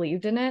those that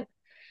believed in it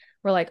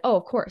were like, oh,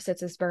 of course,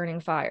 it's this burning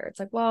fire. It's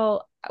like,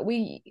 well,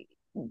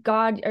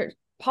 God, or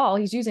Paul,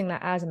 he's using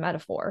that as a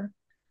metaphor.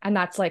 And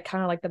that's like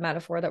kind of like the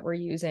metaphor that we're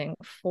using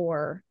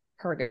for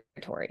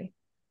purgatory.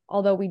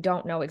 Although we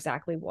don't know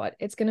exactly what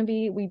it's going to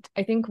be,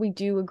 I think we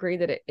do agree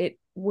that it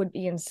would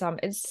be it's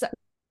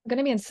going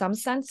to be in some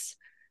sense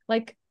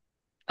like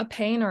a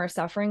pain or a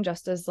suffering,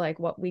 just as like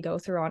what we go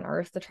through on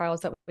earth, the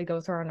trials that we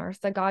go through on earth,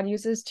 that God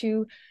uses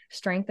to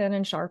strengthen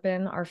and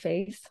sharpen our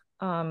faith,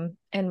 and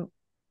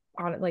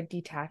on it like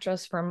detach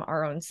us from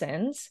our own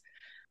sins.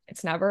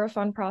 It's never a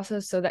fun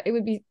process, so that it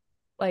would be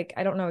like,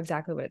 I don't know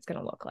exactly what it's going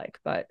to look like,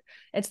 but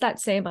it's that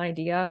same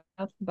idea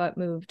but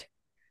moved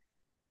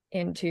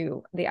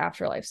into the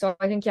afterlife. So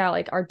I think, yeah,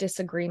 like our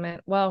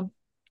disagreement, well,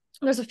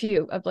 there's a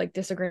few of like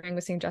disagreeing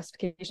with seeing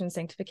justification,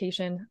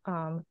 sanctification,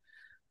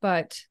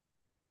 but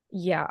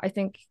yeah, I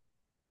think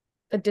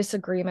the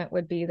disagreement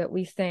would be that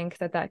we think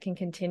that that can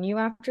continue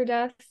after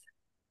death,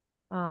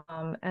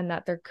 and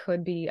that there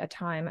could be a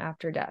time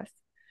after death.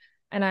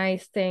 And I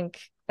think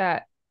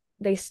that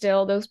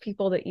those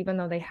people that even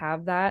though they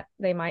have that,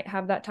 they might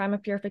have that time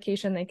of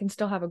purification, they can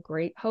still have a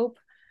great hope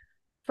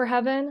for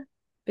heaven,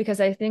 because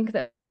I think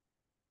that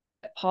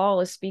Paul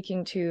is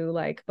speaking to,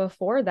 like,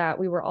 before that,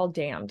 we were all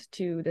damned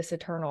to this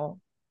eternal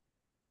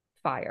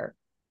fire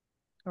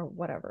or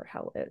whatever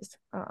hell is.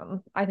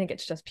 I think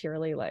it's just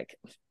purely like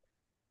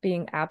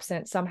being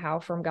absent somehow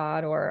from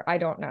God, or I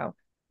don't know.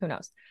 Who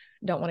knows?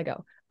 Don't want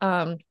to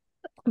go.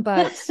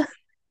 But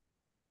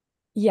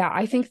yeah,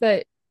 I think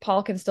that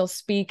Paul can still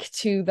speak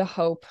to the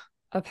hope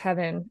of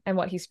heaven and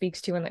what he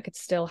speaks to, and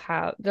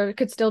that there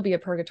could still be a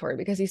purgatory,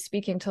 because he's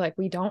speaking to, like,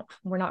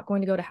 we're not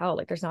going to go to hell.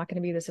 Like, there's not going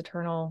to be this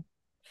eternal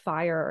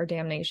fire or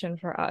damnation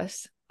for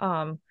us.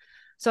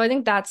 So I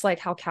think that's like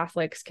how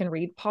Catholics can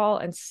read Paul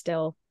and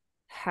still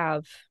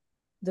have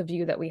the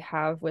view that we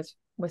have with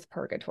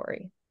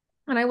purgatory.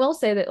 And I will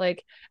say that,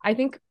 like, I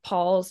think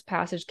Paul's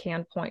passage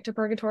can point to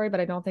purgatory,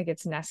 but I don't think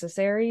it's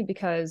necessary,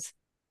 because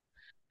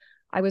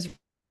I was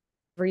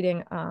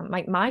reading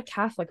my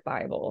Catholic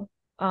Bible,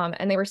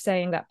 and they were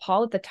saying that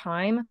Paul at the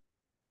time,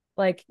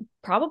 like,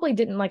 probably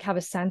didn't like have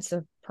a sense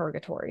of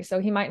purgatory, so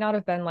he might not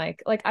have been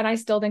like, and I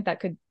still think that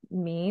could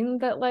mean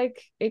that,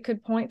 like, it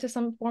could point to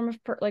some form of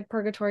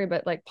purgatory,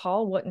 but like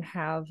Paul wouldn't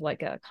have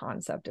like a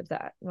concept of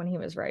that when he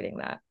was writing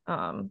that.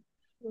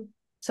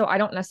 So I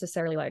don't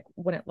necessarily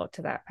wouldn't look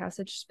to that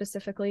passage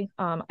specifically.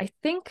 I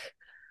think,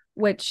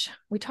 which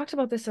we talked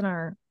about this in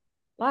our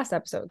last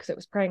episode, because it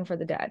was praying for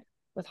the dead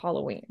with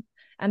Halloween.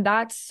 And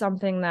that's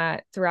something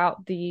that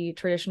throughout the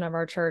tradition of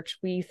our church,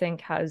 we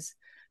think has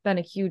been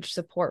a huge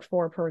support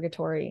for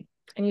purgatory.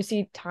 And you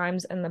see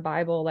times in the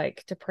Bible,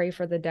 like, to pray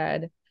for the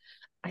dead.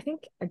 I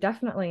think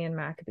definitely in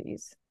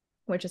Maccabees,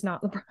 which is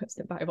not the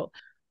Protestant Bible,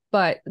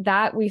 but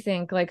that we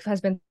think like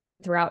has been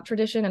throughout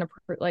tradition and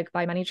like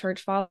by many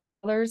church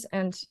fathers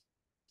and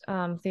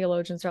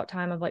theologians throughout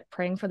time, of like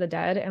praying for the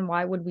dead. And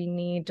why would we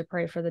need to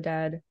pray for the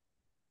dead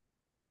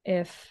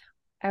if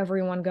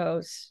everyone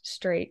goes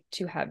straight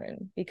to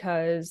heaven?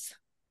 Because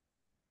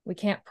we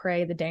can't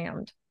pray the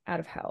damned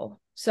out of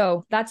hell.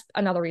 So that's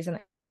another reason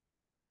that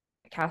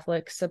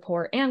Catholics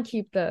support and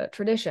keep the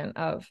tradition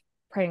of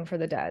praying for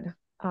the dead,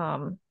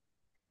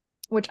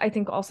 which I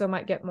think also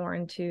might get more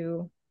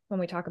into when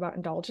we talk about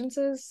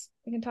indulgences.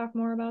 We can talk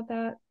more about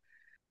that.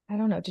 I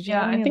don't know. Did you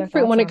Yeah, have I any other think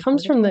thoughts when it on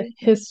comes from the purgatory?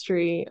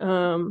 history,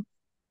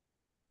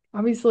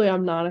 obviously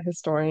I'm not a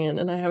historian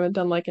and I haven't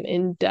done like an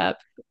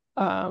in-depth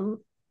um I'm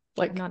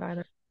like not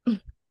either.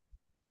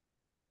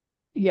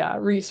 yeah,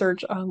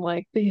 research on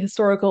like the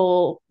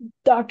historical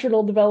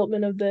doctrinal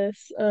development of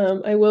this.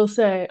 I will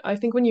say, I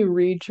think when you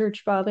read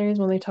church fathers,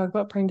 when they talk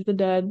about praying to the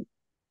dead,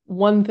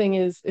 one thing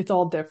is it's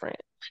all different.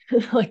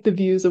 Like the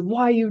views of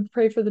why you would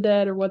pray for the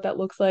dead or what that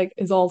looks like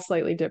is all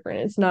slightly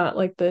different. It's not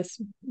like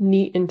this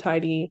neat and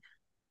tidy,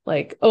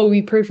 like, oh,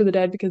 we pray for the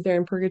dead because they're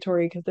in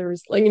purgatory because there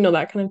was like,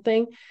 that kind of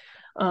thing.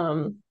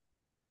 Um,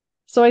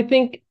 so I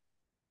think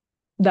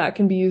that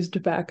can be used to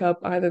back up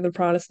either the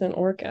Protestant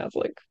or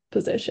Catholic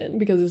position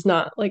because it's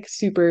not like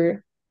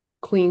super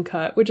clean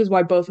cut, which is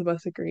why both of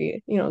us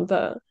agree.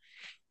 The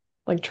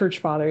like church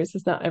fathers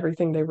is not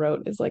everything they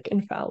wrote is like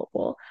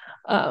infallible.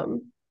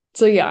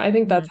 So yeah, I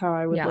think Mhm. that's how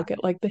I would Yeah. look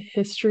at like the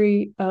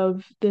history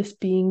of this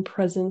being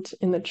present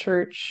in the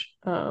church.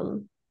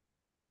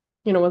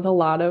 With a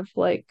lot of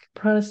like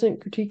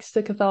Protestant critiques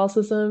to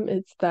Catholicism,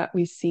 it's that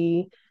we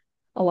see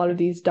a lot of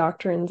these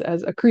doctrines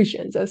as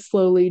accretions, as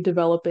slowly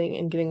developing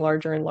and getting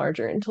larger and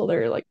larger until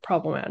they're like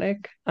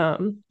problematic.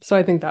 So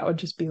I think that would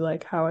just be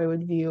like how I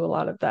would view a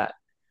lot of that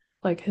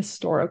like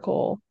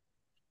historical,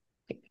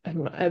 like, I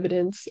don't know,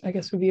 evidence, I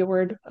guess would be a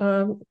word,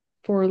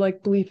 for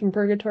like belief in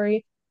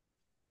purgatory.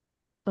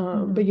 But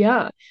Hmm.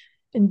 yeah,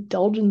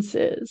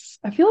 indulgences.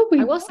 I feel like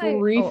I we will say,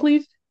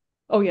 briefly,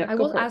 oh yeah, go for it.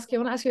 I want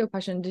to ask you a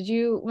question.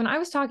 When I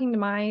was talking to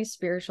my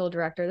spiritual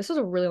director, this was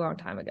a really long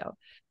time ago.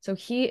 So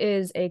he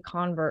is a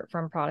convert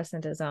from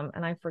Protestantism,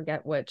 and I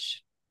forget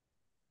which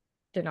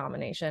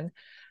denomination.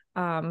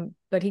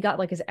 But he got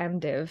like his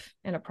MDiv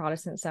in a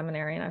Protestant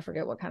seminary, and I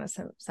forget what kind of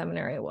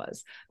seminary it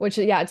was. Which,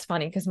 yeah, it's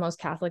funny because most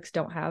Catholics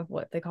don't have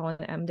what they call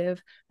an MDiv,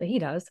 but he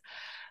does.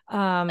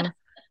 Um,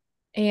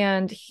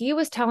 and he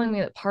was telling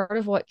me that part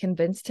of what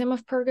convinced him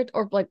of purgatory,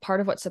 or like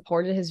part of what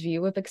supported his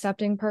view of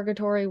accepting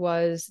purgatory,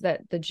 was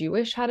that the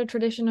Jewish had a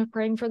tradition of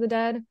praying for the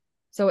dead.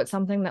 So it's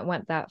something that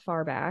went that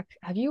far back.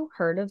 Have you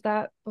heard of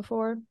that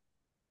before?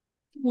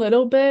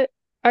 Little bit.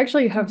 I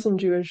actually have Mhm. some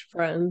Jewish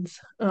friends.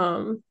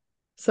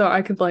 So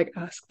I could like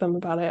ask them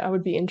about it. I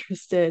would be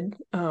interested.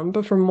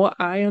 But from what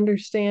I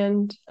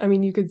understand, I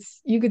mean, you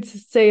could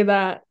say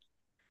that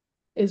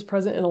is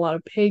present in a lot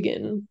of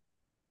pagan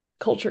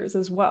cultures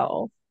as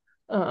well.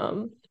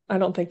 I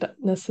don't think that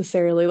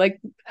necessarily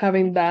like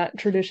having that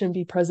tradition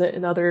be present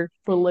in other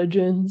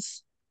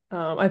religions,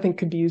 I think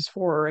could be used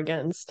for or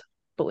against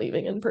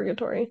believing in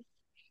purgatory.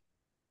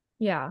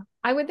 Yeah,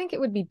 I would think it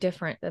would be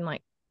different than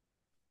like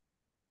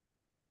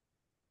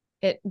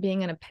it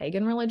being in a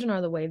pagan religion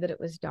or the way that it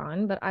was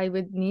done, but I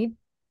would need,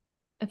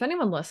 if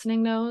anyone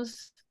listening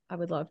knows, I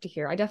would love to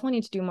hear. I definitely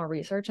need to do more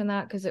research on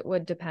that because it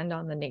would depend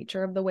on the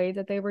nature of the way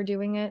that they were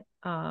doing it.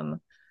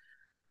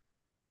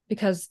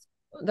 Because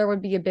there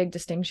would be a big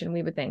distinction,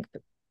 we would think,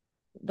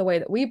 the way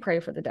that we pray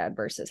for the dead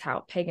versus how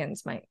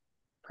pagans might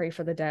pray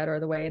for the dead, or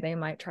the way they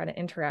might try to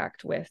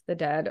interact with the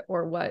dead,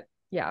 or what,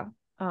 yeah.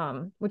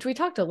 Which we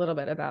talked a little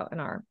bit about in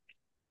our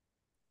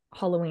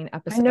Halloween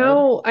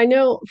episode. I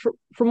know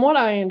from what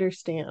I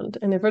understand,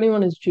 and if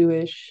anyone is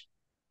Jewish,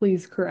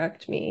 please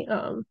correct me.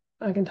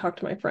 I can talk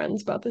to my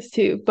friends about this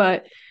too,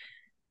 but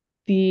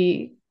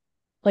the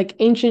like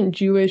ancient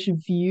Jewish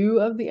view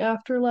of the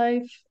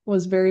afterlife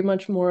was very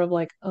much more of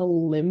like a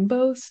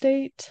limbo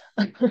state.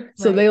 So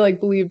Right. they like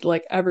believed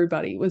like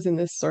everybody was in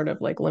this sort of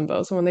like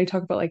limbo. So when they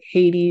talk about like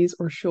Hades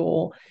or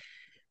Sheol,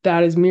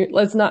 that is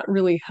that's not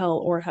really hell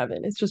or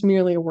heaven. It's just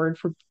merely a word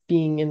for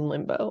being in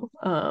limbo.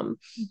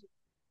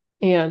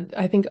 And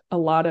I think a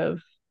lot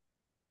of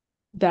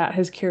that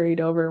has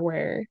carried over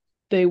where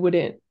they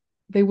wouldn't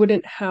they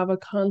wouldn't have a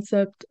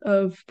concept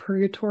of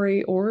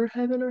purgatory or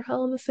heaven or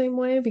hell in the same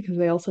way because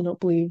they also don't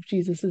believe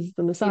Jesus is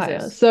the Messiah.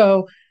 Jesus.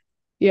 So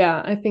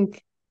yeah, I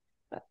think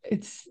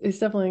it's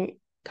definitely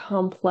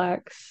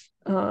complex.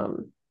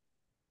 But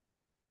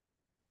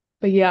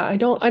yeah, I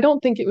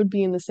don't think it would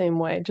be in the same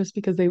way just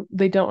because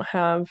they don't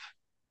have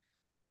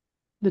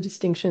the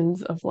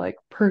distinctions of like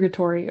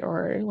purgatory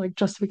or like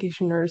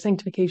justification or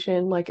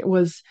sanctification. Like it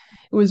was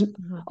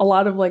Mhm. a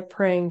lot of like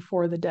praying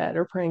for the dead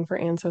or praying for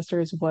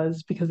ancestors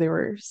was because they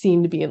were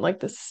seen to be in like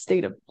this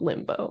state of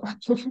limbo,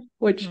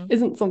 which Mhm.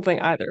 isn't something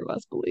either of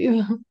us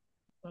believe.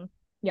 Mhm.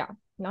 Yeah,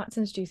 not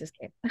since Jesus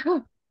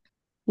came.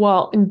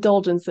 Well,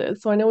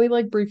 indulgences. So I know we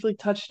like briefly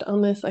touched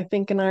on this, I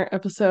think, in our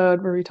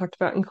episode where we talked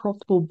about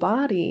incorruptible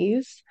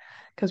bodies,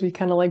 because we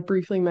kind of like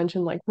briefly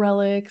mentioned like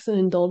relics and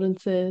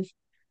indulgences.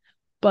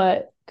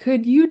 But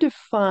could you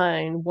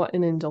define what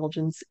an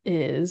indulgence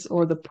is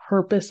or the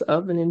purpose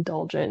of an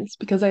indulgence?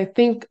 Because I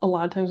think a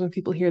lot of times when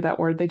people hear that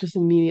word, they just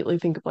immediately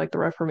think of like the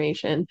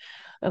Reformation.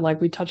 And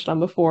like we touched on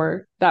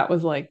before, that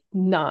was like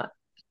not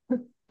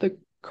the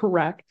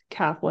correct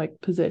Catholic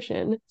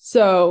position.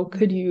 So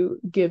could you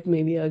give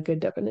maybe a good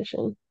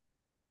definition?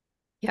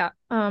 Yeah.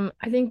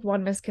 I think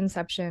one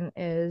misconception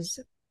is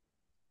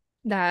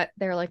that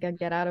they're like a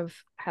get out of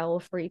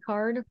hell free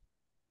card.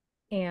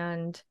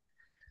 And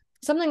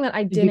something that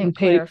I You can didn't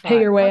pay clarify,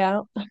 your way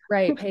out.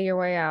 right, pay your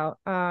way out.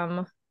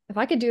 If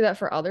I could do that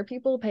for other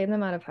people, pay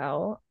them out of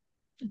hell,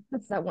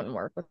 that wouldn't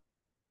work with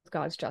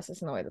God's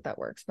justice in the way that that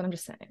works. But I'm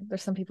just saying,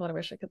 there's some people that I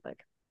wish I could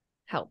like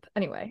help.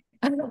 Anyway,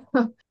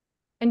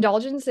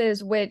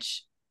 indulgences,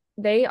 which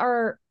they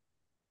are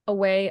a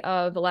way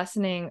of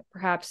lessening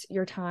perhaps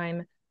your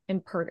time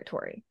in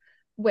purgatory,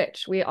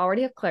 which we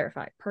already have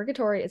clarified.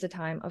 Purgatory is a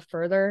time of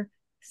further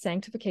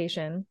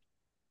sanctification,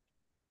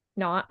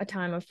 not a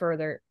time of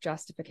further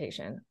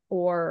justification,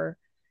 or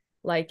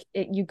like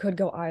it, you could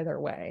go either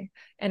way.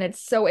 And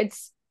it's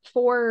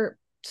for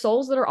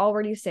souls that are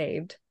already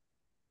saved.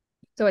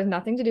 So it has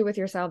nothing to do with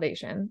your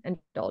salvation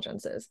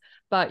indulgences,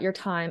 but your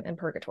time in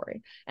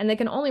purgatory. And they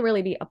can only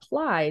really be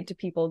applied to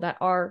people that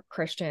are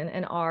Christian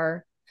and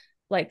are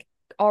like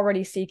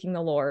already seeking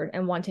the Lord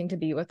and wanting to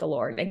be with the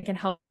Lord, and can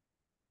help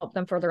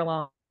them further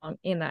along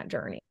in that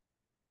journey.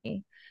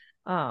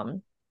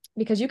 Um,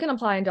 because you can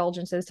apply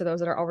indulgences to those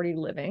that are already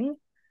living.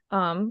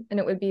 And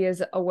it would be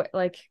as a way,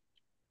 like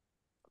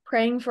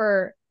praying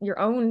for your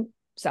own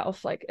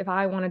self. Like if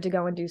I wanted to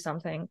go and do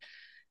something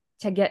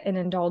to get an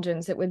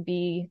indulgence, it would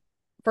be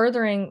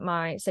furthering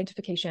my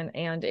sanctification,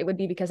 and it would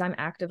be because I'm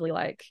actively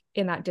like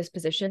in that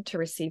disposition to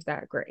receive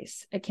that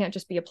grace. It can't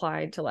just be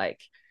applied to like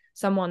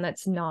someone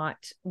that's not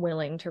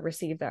willing to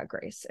receive that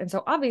grace. And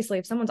so obviously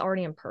if someone's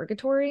already in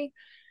purgatory,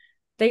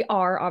 they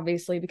are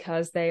obviously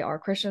because they are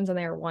Christians and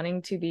they are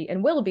wanting to be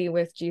and will be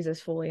with Jesus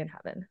fully in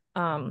heaven.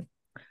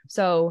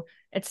 So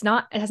it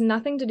has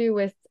nothing to do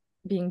with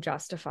being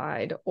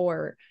justified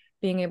or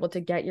being able to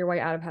get your way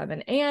out of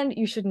heaven. And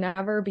you should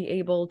never be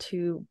able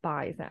to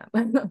buy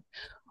them.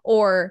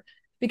 Or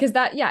because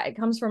that, yeah, it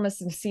comes from a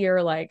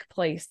sincere like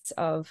place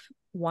of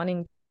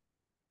wanting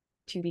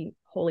to be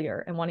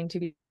holier and wanting to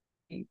be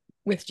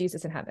with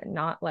Jesus in heaven,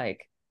 not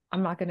like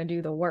I'm not going to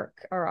do the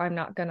work, or I'm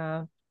not going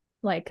to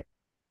like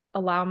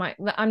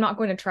I'm not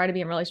going to try to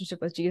be in relationship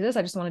with Jesus.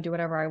 I just want to do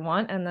whatever I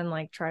want and then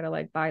like try to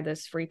like buy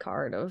this free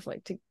card of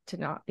like to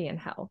not be in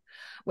hell,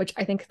 which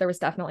I think there was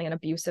definitely an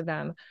abuse of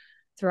them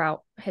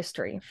throughout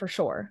history for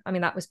sure. I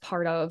mean, that was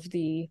part of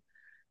the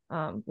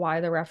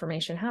why the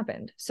Reformation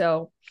happened.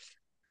 So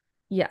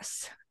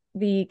yes,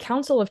 the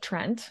Council of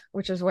Trent,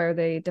 which is where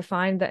they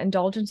defined that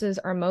indulgences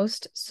are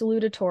most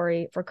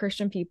salutatory for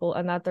Christian people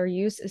and that their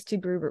use is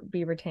to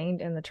be retained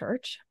in the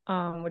church,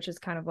 which is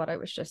kind of what I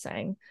was just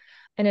saying.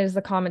 And it is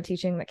the common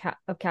teaching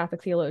of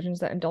Catholic theologians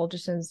that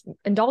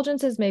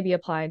indulgences may be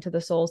applied to the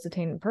souls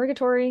detained in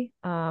purgatory,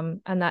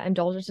 and that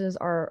indulgences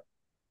are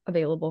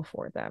available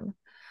for them.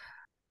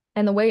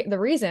 And the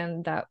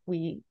reason that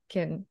we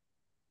can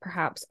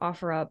perhaps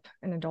offer up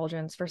an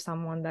indulgence for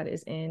someone that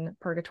is in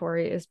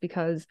purgatory is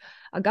because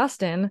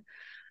Augustine,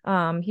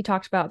 he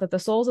talked about that the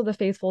souls of the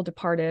faithful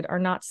departed are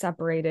not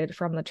separated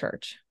from the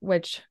church,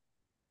 which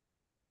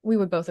we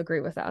would both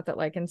agree with that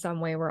like in some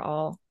way we're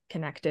all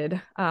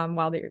connected,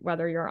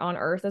 whether you're on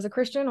earth as a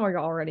Christian or you're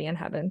already in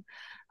heaven.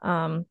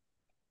 And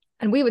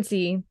we would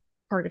see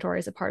purgatory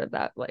as a part of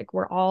that. Like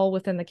we're all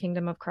within the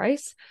kingdom of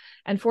Christ.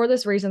 And for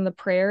this reason, the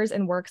prayers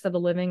and works of the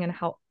living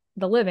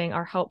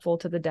are helpful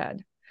to the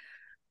dead.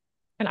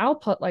 And I'll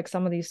put like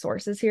some of these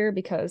sources here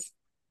because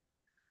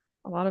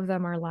a lot of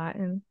them are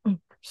Latin.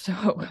 So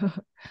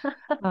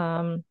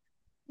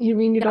You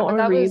mean you yeah, don't but want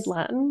to that read was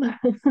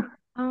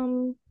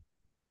Latin?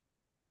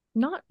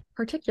 not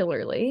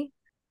particularly.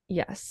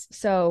 Yes.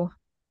 So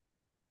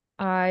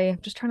I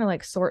just trying to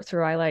like sort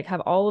through. I like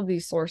have all of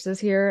these sources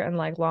here and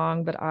like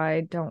long, but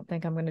I don't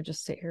think I'm going to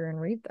just sit here and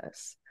read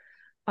this.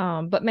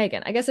 But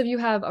Megan, I guess if you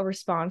have a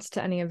response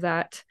to any of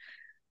that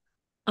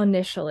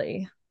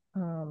initially,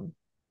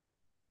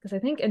 because I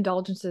think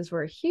indulgences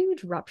were a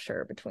huge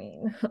rupture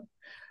between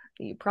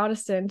the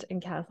Protestant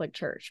and Catholic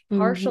Church,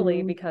 partially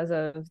Mm-hmm. because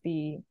of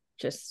the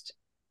just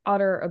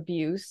utter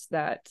abuse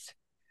that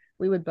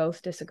we would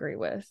both disagree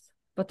with.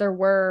 But there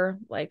were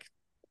like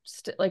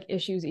like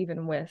issues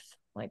even with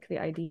like the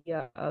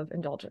idea of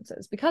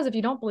indulgences, because if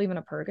you don't believe in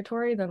a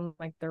purgatory, then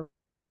like there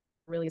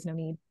really is no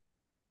need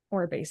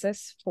or a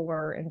basis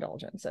for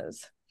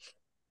indulgences.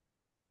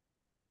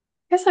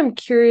 I guess I'm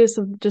curious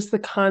of just the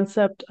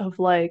concept of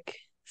like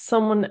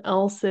someone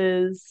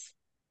else's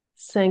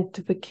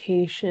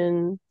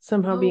sanctification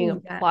somehow being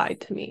Oh, yes.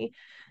 applied to me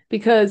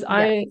because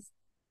Yes.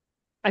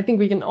 I think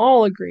we can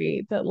all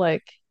agree that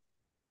like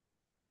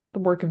the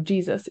work of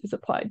Jesus is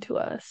applied to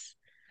us.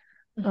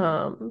 Mm-hmm.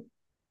 Um,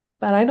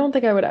 but I don't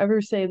think I would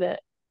ever say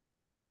that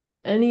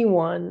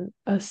anyone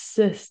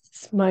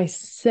assists my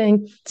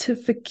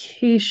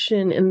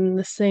sanctification in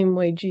the same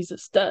way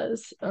Jesus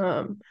does.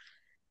 And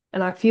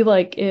I feel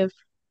like if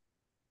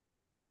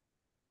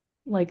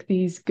like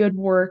these good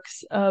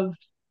works of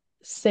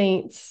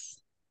saints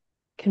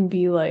can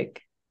be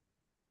like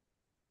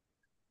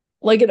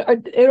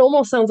it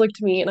almost sounds like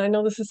to me, and I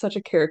know this is such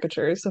a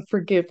caricature, so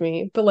forgive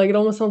me, but like it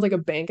almost sounds like a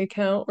bank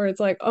account where it's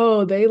like,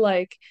 oh, they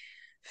like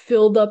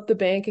filled up the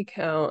bank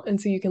account and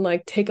so you can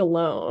like take a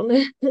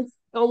loan.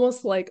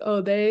 Almost like,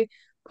 oh, they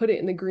put it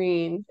in the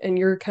green and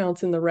your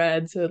account's in the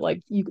red, so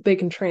like they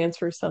can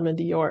transfer some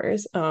into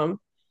yours.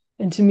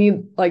 And to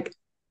me, like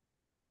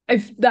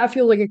that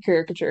feels like a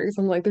caricature because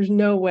I'm like, there's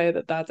no way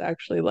that that's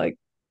actually like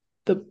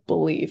the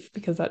belief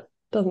because that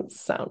doesn't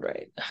sound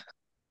right.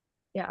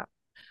 Yeah.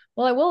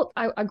 Well,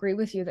 I agree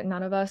with you that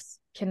none of us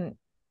can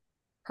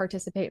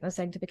participate in the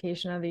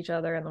sanctification of each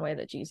other in the way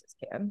that Jesus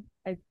can.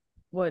 I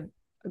would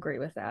agree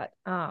with that.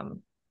 I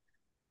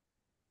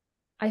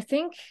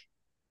think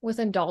with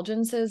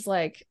indulgences,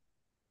 like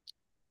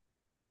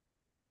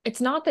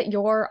it's not that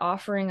you're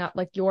offering up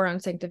like your own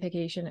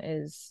sanctification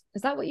is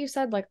that what you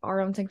said? Like our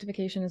own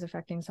sanctification is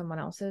affecting someone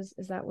else's?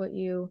 Is that what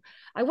you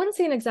I wouldn't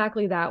say it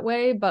exactly that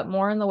way, but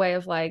more in the way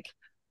of like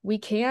we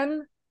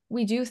can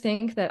we do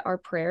think that our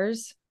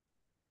prayers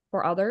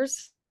for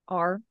others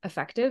are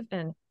effective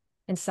and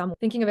in some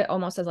thinking of it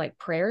almost as like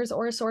prayers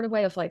or a sort of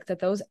way of like that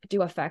those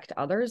do affect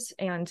others.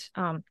 And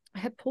I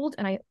had pulled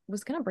and I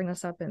was going to bring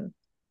this up in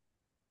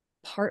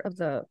part of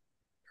the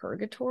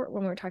purgatory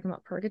when we were talking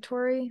about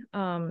purgatory,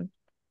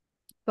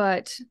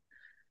 but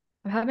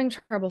I'm having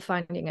trouble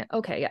finding it.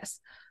 Okay,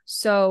 yes.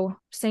 So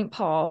St.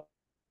 Paul,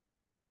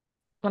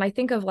 when I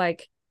think of You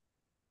like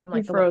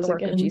the froze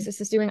work that again.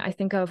 Jesus is doing, I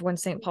think of when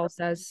St. Paul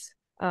says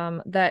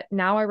that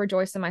now I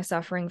rejoice in my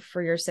suffering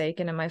for your sake,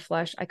 and in my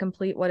flesh I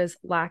complete what is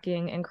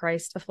lacking in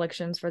Christ's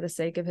afflictions for the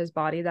sake of his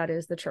body, that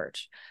is the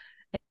church.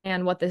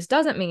 And what this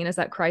doesn't mean is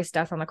that Christ's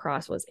death on the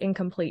cross was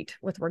incomplete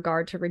with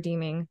regard to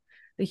redeeming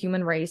the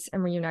human race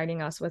and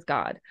reuniting us with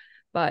God.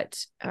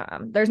 But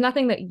there's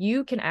nothing that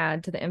you can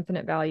add to the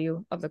infinite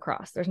value of the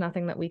cross. There's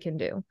nothing that we can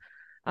do,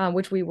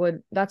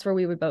 that's where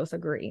we would both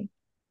agree.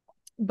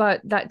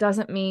 But that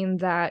doesn't mean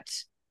that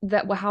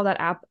how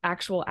that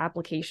actual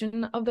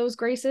application of those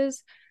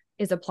graces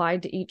is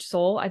applied to each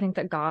soul. I think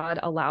that God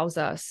allows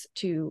us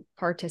to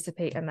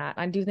participate in that.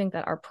 I do think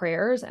that our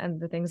prayers and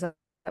the things that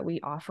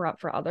we offer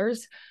up for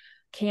others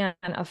can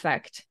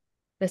affect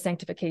the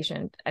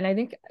sanctification. And I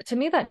think to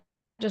me that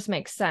just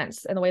makes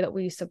sense in the way that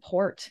we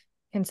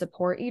can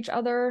support each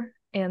other.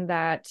 And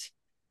that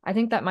I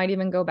think that might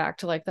even go back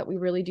to like that we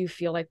really do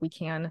feel like we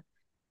can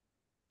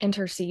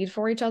intercede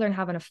for each other and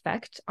have an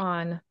effect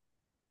on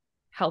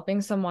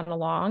helping someone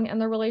along in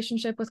their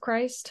relationship with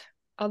Christ,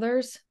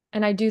 others.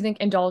 And I do think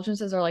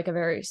indulgences are like a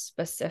very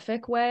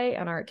specific way,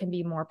 and art can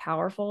be more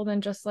powerful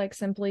than just like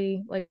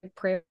simply like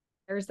prayers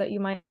that you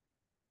might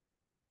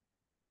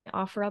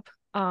offer up.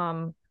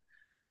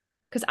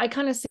 Because I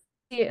kind of see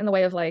it in the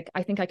way of like,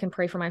 I think I can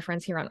pray for my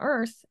friends here on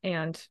earth,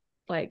 and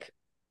like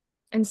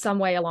in some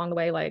way along the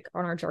way, like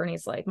on our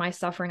journeys, like my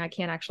suffering, I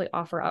can't actually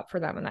offer up for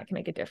them, and that can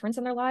make a difference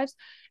in their lives,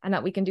 and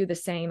that we can do the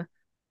same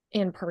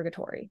in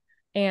purgatory.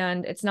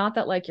 And it's not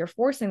that like you're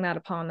forcing that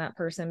upon that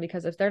person,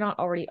 because if they're not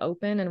already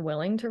open and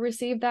willing to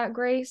receive that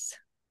grace,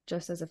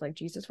 just as if like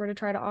Jesus were to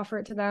try to offer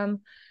it to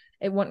them,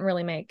 it wouldn't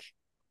really make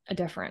a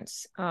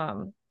difference.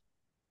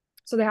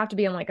 So they have to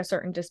be in like a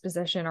certain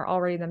disposition or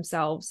already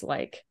themselves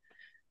like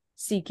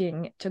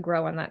seeking to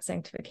grow in that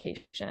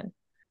sanctification,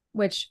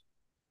 which,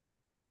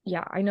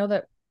 yeah, I know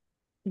that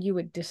you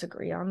would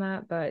disagree on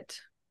that, but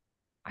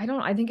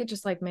I think it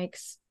just like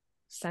makes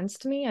sense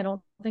to me. I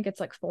don't think it's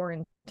like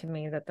foreign to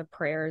me that the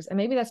prayers, and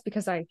maybe that's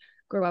because I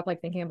grew up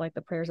like thinking of like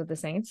the prayers of the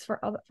saints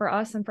for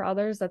us and for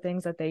others, the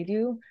things that they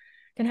do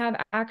can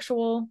have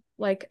actual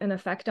like an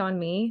effect on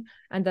me,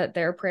 and that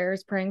their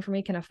prayers praying for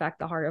me can affect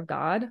the heart of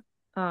God.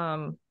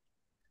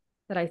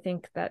 That I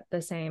think that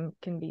the same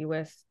can be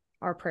with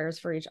our prayers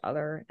for each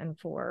other and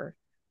for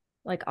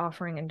like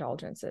offering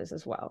indulgences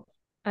as well.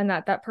 And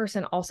that that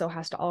person also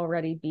has to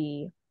already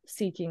be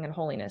seeking in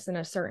holiness in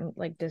a certain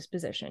like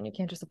disposition. You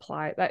can't just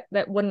apply that.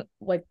 That wouldn't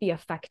like be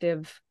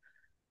effective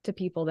to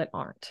people that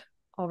aren't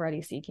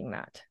already seeking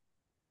that.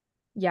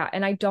 Yeah,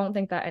 and I don't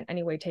think that in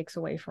any way takes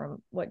away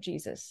from what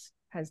Jesus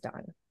has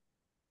done.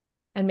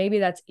 And maybe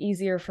that's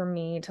easier for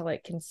me to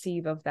like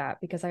conceive of that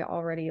because I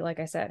already,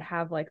 like I said,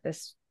 have like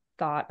this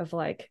thought of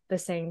like the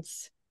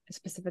saints,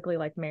 specifically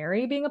like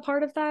Mary being a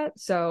part of that.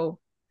 So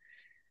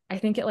I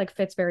think it like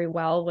fits very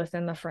well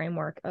within the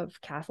framework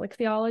of Catholic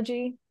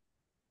theology.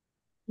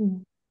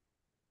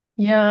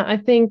 Yeah, I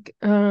think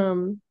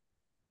it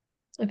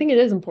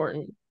is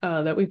important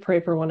that we pray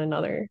for one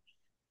another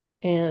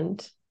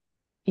and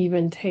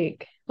even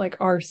take like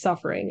our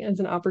suffering as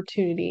an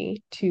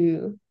opportunity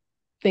to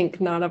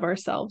think not of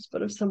ourselves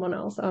but of someone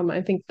else.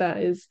 I think that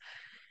is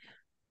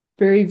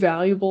very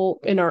valuable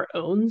in our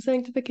own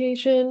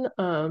sanctification.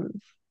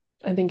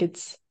 I think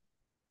it's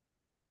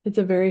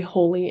a very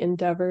holy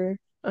endeavor.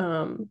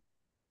 And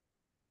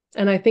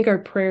I think our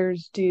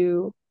prayers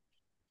do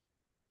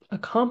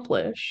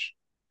accomplish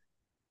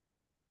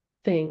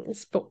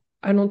things, but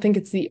I don't think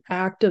it's the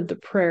act of the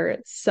prayer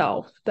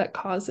itself that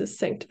causes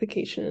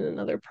sanctification in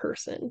another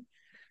person.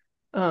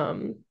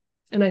 Um,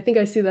 and I think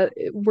I see that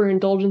where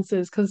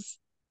indulgences, because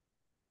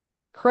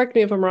correct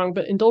me if I'm wrong,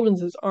 but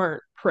indulgences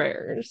aren't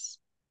prayers,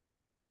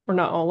 or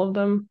not all of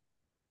them.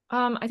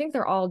 I think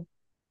they're all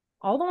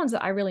the ones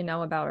that I really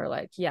know about are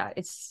like, yeah,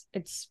 it's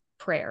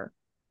prayer.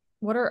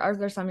 What are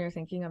there some you're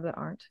thinking of that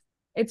aren't?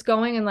 It's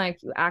going and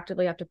like you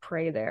actively have to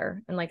pray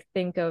there and like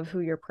think of who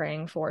you're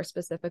praying for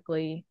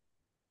specifically,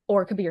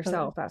 or it could be Okay.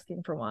 yourself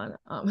asking for one.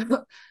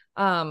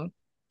 Um,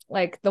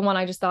 like the one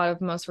I just thought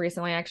of most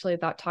recently, I actually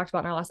thought talked about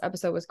in our last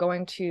episode was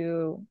going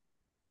to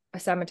a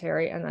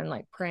cemetery and then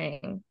like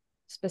praying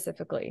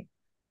specifically.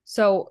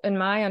 So in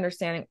my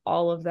understanding,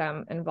 all of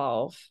them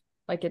involve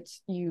like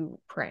it's you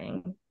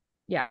praying.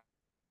 Yeah.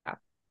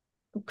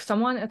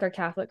 Someone, if they're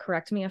Catholic,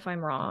 correct me if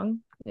I'm wrong.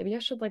 Maybe I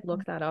should like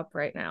look that up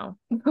right now.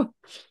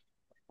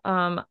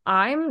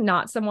 I'm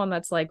not someone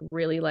that's like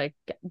really like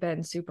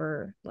been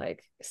super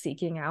like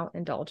seeking out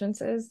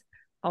indulgences.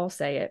 I'll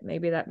say it.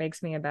 Maybe that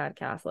makes me a bad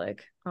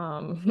Catholic.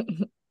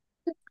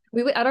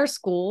 We would at our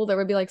school there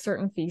would be like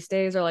certain feast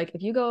days or like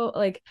if you go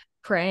like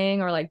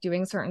praying or like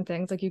doing certain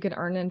things like you could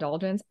earn an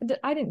indulgence.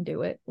 I didn't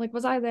do it. Like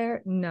was I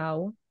there?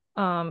 No.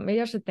 Maybe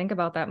I should think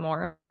about that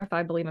more if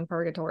I believe in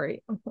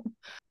purgatory.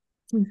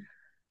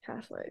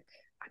 Catholic.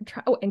 I'm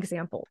trying. Oh,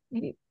 example.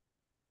 Maybe.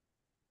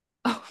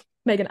 Oh,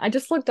 Megan, I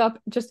just looked up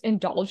just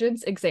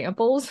indulgence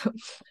examples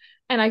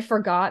and I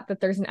forgot that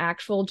there's an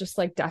actual just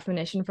like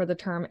definition for the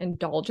term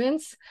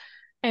indulgence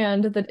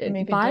and that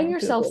Maybe buying don't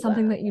yourself Google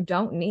something that. that you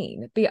don't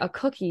need, be a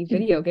cookie,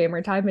 video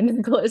gamer type of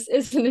Nicholas,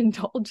 is an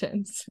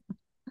indulgence.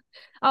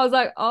 I was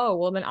like, oh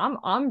well then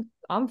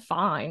I'm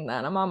fine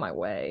then. I'm on my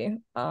way.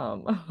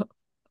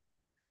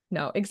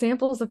 No,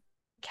 examples of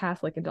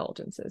Catholic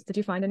indulgences. Did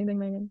you find anything,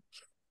 Megan?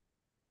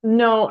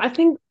 No, I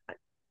think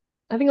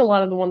a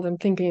lot of the ones I'm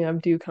thinking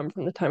of do come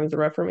from the time of the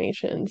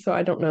Reformation, so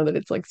I don't know that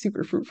it's like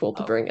super fruitful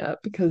to Oh, bring up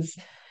because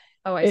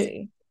oh, I it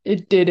see.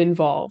 it did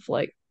involve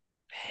like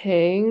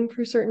paying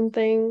for certain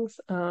things,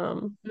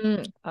 Oh,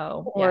 yeah.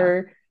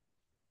 or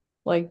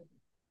like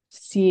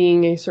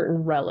seeing a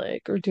certain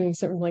relic or doing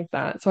something like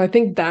that. So I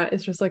think that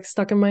is just like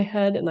stuck in my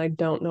head, and I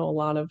don't know a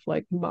lot of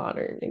like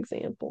modern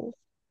examples.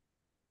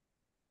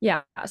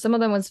 Yeah, some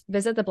of them was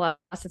visit the Blessed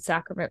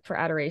Sacrament for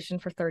adoration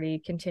for 30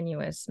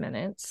 continuous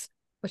minutes,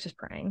 which is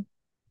praying,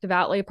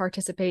 devoutly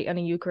participate in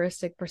a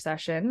Eucharistic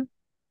procession,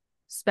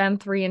 spend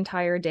 3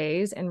 entire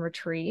days in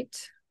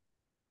retreat.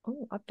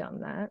 Oh, I've done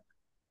that.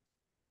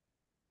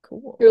 You're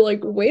Cool.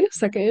 like, wait a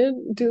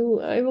second, do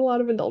I have a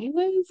lot of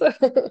indulgences? Can't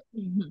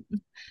wait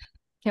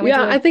to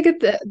Yeah, I live. think at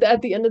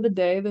the end of the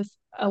day, this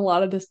a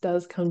lot of this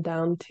does come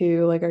down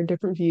to like our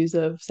different views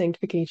of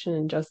sanctification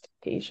and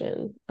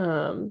justification.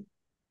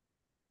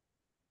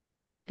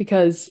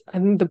 Because I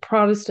think the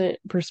Protestant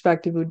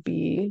perspective would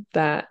be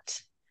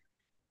that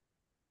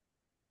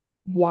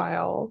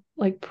while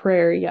like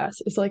prayer,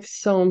 yes, is like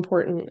so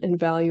important and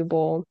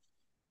valuable,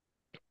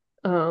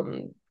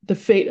 the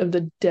fate of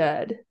the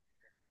dead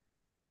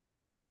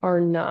are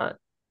not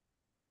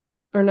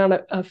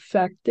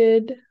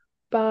affected.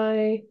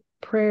 by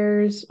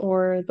prayers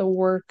or the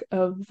work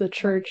of the Right.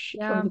 church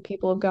or Yeah. the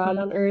people of God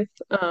Mhm. on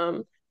earth.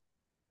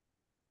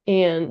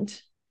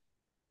 And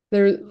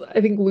there,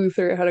 I think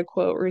Luther had a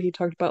quote where he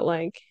talked about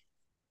like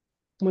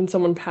when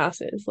someone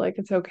passes, like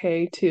it's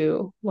okay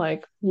to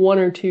like one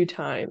or two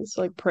times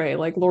like pray,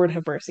 like Lord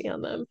have mercy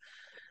on them.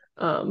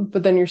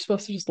 But then you're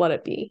supposed to just let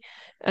it be.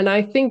 And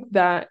I think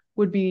that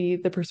would be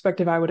the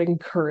perspective I would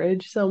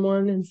encourage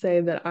someone and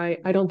say that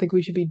I don't think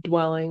we should be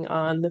dwelling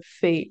on the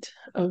fate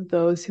of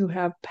those who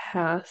have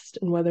passed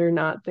and whether or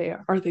not they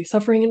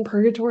suffering in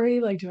purgatory?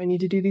 Like, do I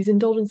need to do these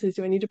indulgences?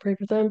 Do I need to pray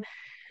for them?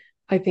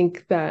 I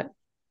think that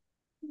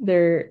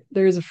there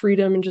is a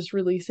freedom in just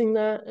releasing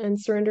that and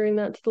surrendering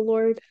that to the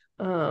Lord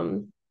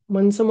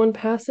when someone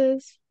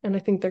passes, and I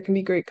think there can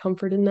be great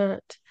comfort in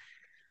that.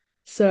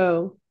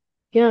 So,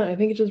 yeah, I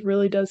think it just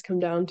really does come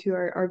down to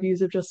our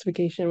views of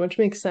justification, which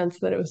makes sense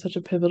that it was such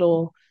a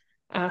pivotal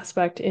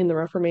aspect in the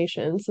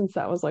Reformation, since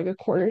that was like a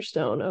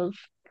cornerstone of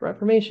the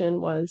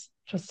Reformation was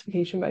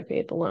justification by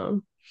faith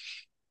alone.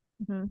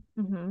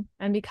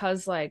 And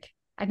because like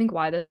I think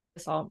why this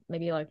all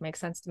maybe like makes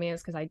sense to me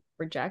is because I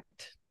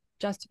reject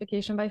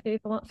justification by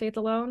faith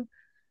alone.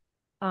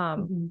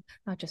 Um, Mhm.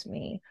 Not just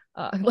me,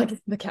 like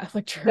the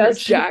Catholic That's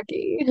Church.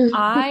 Jackie.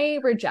 I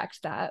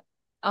reject that.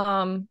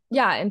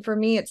 Yeah, and for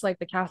me, it's like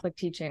the Catholic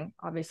teaching.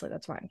 Obviously,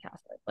 that's why I'm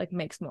Catholic. Like,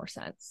 makes more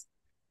sense.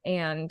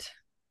 And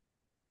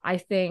I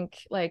think,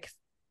 like,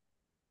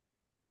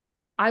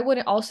 I would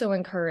also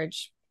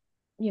encourage,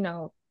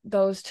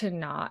 those to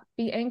not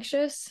be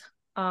anxious.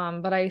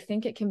 But I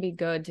think it can be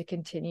good to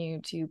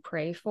continue to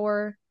pray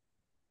for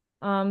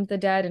the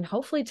dead and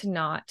hopefully to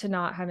not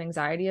have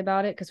anxiety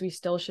about it because we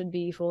still should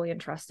be fully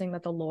entrusting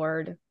that the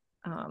Lord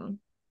um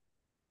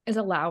is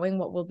allowing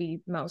what will be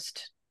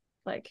most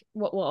like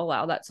what will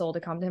allow that soul to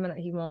come to him and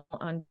that he won't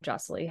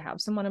unjustly have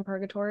someone in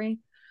purgatory.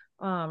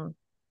 Um,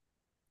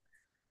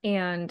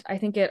 and I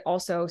think it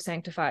also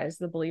sanctifies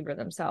the believer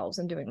themselves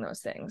in doing those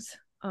things.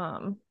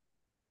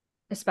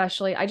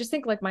 Especially, I just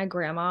think like my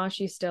grandma,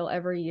 she still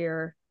every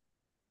year,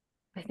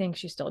 I think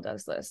she still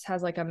does this,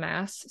 has like a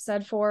mass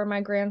said for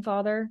my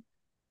grandfather.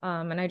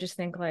 And I just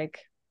think like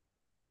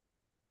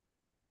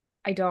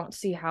I don't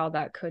see how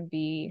that could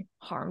be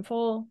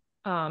harmful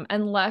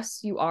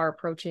unless you are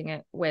approaching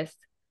it with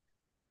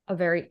a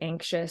very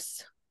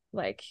anxious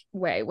like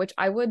way, which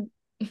I would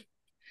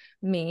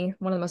me,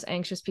 one of the most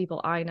anxious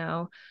people I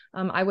know,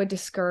 I would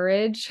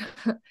discourage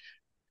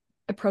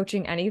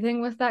approaching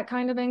anything with that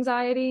kind of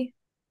anxiety.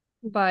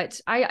 But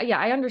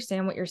I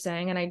understand what you're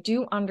saying, and I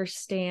do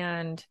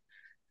understand,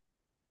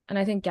 and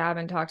I think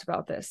Gavin talked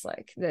about this,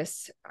 like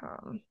this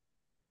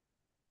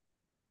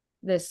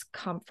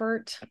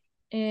comfort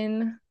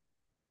in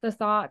the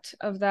thought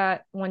of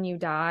that when you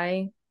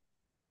die,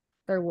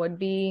 there would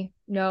be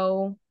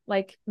no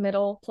like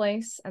middle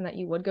place and that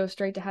you would go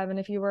straight to heaven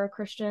if you were a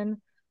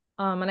Christian.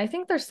 And I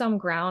think there's some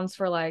grounds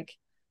for like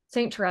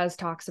Saint Therese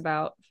talks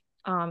about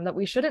that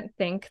we shouldn't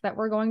think that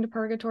we're going to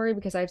purgatory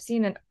because I've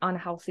seen an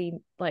unhealthy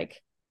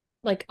like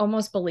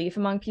almost belief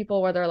among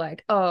people where they're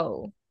like,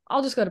 oh,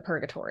 I'll just go to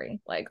purgatory.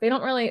 Like they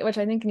don't really, which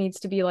I think needs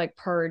to be like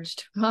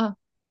purged,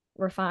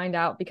 refined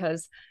out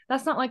because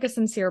that's not like a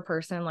sincere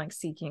person like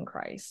seeking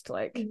Christ.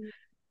 Like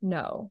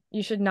no,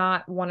 you should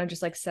not want to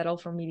just like settle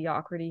for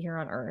mediocrity here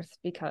on earth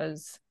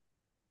because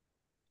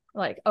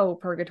like, oh,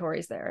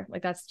 purgatory's there.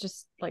 Like that's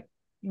just like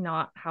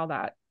not how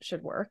that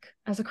should work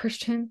as a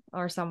Christian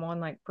or someone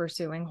like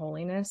pursuing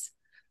holiness.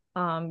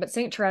 But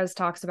Saint Therese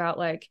talks about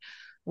like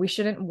we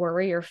shouldn't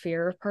worry or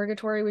fear of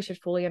purgatory. We should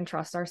fully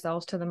entrust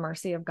ourselves to the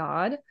mercy of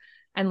God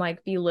and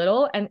like be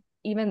little. And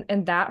even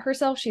in that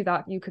herself, she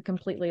thought you could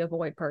completely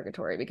avoid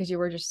purgatory because you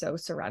were just so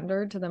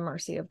surrendered to the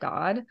mercy of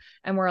God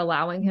and were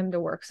allowing him to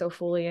work so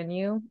fully in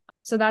you.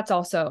 So that's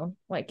also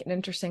like an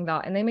interesting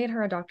thought. And they made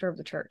her a doctor of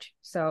the church.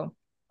 So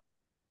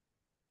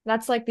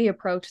that's like the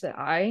approach that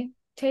I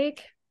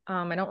take.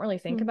 I don't really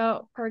think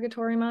about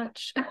purgatory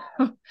much.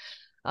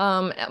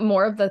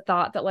 More of the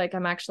thought that like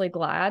I'm actually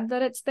glad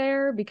that it's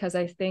there because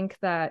I think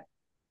that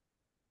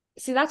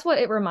see that's what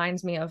it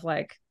reminds me of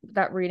like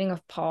that reading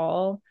of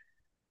Paul,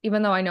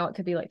 even though I know it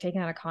could be like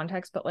taken out of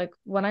context, but like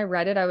when I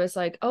read it, I was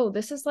like, oh,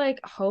 this is like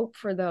hope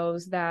for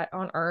those that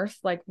on earth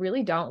like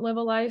really don't live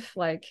a life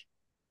like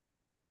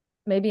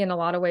maybe in a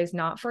lot of ways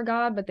not for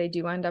God, but they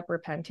do end up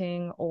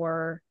repenting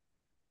or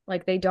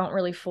like they don't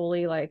really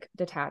fully like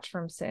detach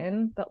from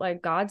sin, but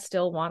like God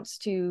still wants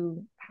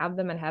to have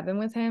them in heaven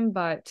with him,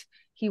 but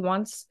he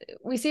wants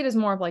we see it as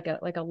more of like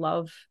a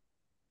love,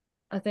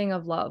 a thing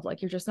of love,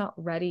 like you're just not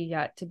ready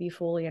yet to be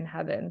fully in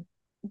heaven,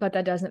 but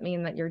that doesn't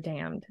mean that you're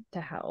damned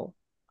to hell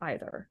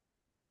either.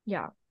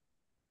 Yeah,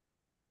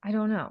 I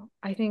don't know,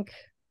 I think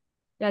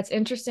that's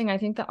interesting. I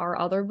think that our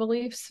other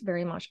beliefs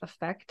very much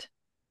affect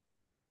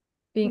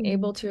being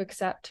able Mhm. to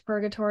accept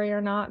purgatory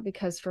or not,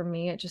 because for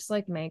me it just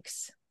like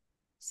makes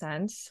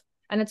sense.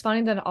 And it's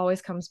funny that it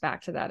always comes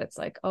back to that. It's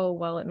like, oh,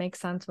 well, it makes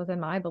sense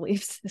within my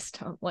belief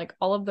system. Like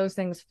all of those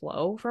things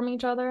flow from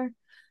each other.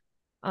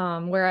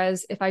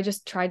 Whereas if I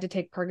just tried to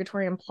take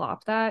purgatory and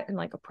plop that in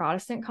like a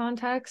Protestant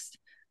context,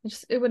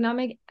 It would not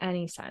make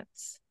any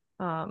sense.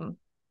 Um,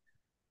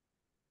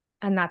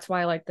 and that's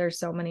why like there's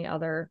so many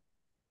other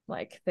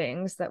like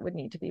things that would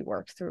need to be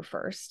worked through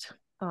first.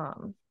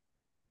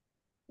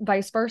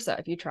 Vice versa,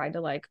 if you tried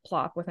to like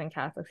plop within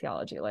Catholic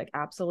theology, like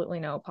absolutely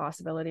no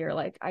possibility or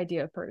like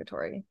idea of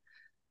purgatory,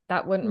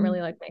 that wouldn't Mm.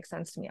 really like make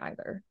sense to me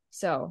either.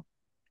 So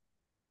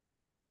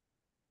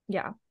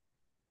yeah,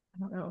 I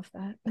don't know if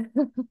that.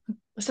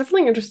 It's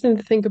definitely interesting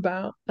to think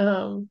about.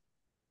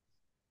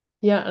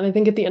 Yeah, and I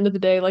think at the end of the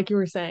day, like you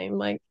were saying,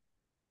 like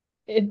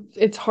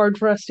it's hard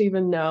for us to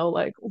even know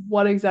like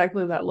what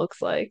exactly that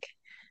looks like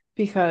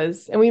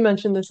because and we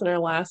mentioned this in our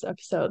last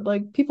episode,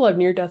 like people have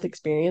near death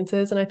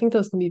experiences and I think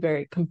those can be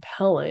very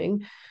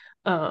compelling.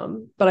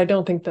 But I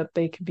don't think that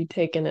they could be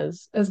taken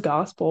as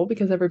gospel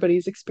because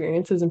everybody's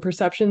experiences and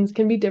perceptions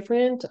can be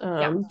different.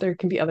 Yeah, There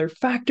can be other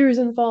factors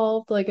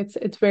involved. Like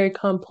it's very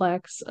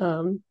complex.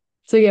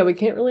 So yeah, we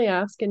can't really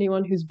ask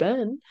anyone who's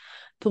been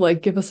to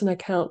like give us an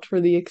account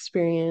for the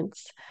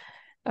experience.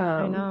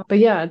 I know. But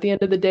yeah, at the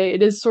end of the day,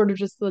 it is sort of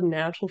just the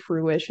natural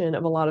fruition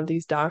of a lot of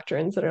these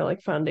doctrines that are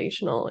like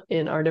foundational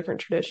in our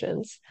different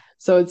traditions.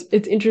 So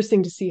it's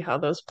interesting to see how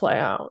those play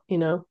out, you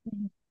know?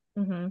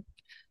 Mm-hmm.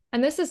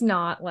 And this is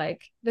not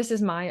like this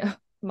is my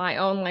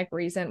own like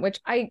reason, which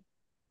I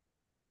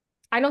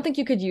don't think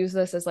you could use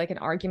this as like an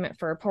argument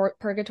for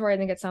purgatory. I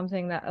think it's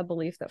something that a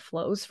belief that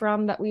flows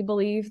from that we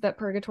believe that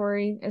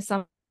purgatory is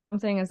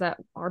something is that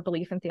our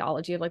belief in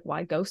theology of like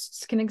why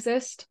ghosts can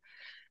exist.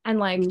 And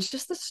like Mm.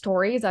 just the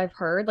stories I've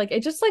heard, like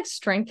it just like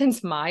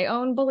strengthens my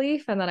own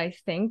belief and that I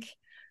think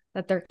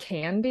that there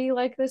can be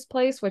like this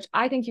place, which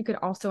I think you could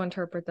also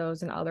interpret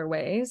those in other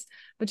ways.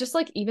 But just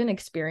like even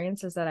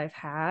experiences that I've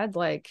had,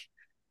 like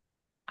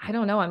I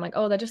don't know, I'm like,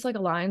 oh, that just like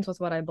aligns with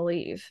what I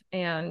believe.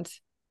 And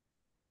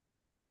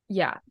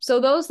yeah, so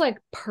those like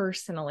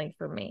personally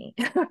for me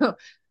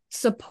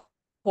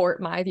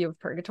support my view of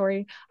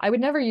purgatory. I would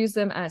never use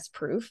them as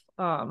proof,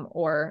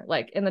 or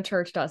like in the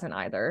church doesn't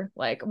either.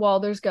 Like, well,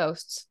 there's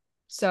ghosts,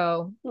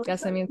 so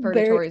guess I mean Very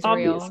purgatory is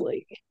real.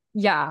 obviously.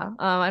 Yeah,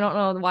 I don't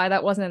know why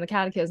that wasn't in the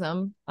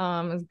catechism.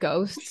 As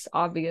ghosts,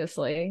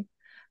 obviously,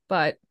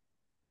 but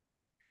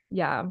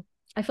yeah,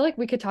 I feel like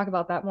we could talk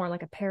about that more in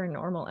like a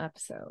paranormal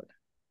episode.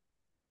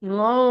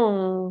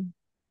 Oh,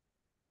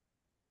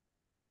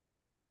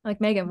 Like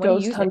Megan, what do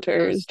ghost you think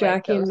hunters, those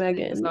like Jackie and ghost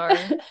things Megan.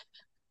 are?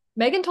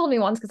 Megan told me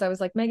once because I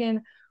was like,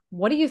 Megan,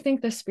 what do you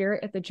think the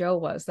spirit at the Joe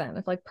was then?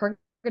 If like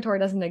purgatory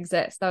doesn't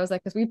exist, I was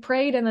like, because we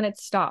prayed and then it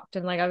stopped.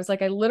 And like, I was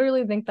like, I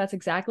literally think that's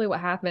exactly what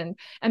happened.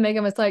 And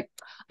Megan was like,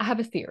 I have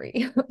a theory.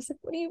 I was like,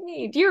 what do you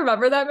mean? Do you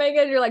remember that,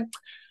 Megan? You're like,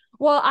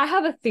 well, I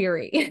have a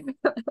theory.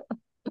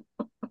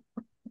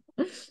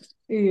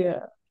 Yeah,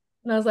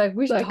 And I was like,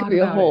 we should that could talk be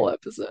a about whole it.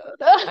 episode.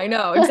 I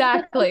know,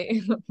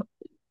 exactly.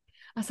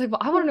 I was like,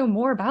 well, I want to know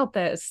more about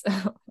this.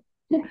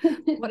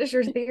 What is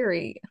your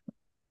theory?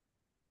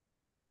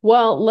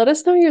 Well, let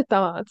us know your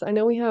thoughts. I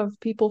know we have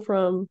people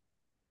from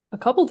a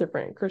couple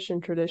different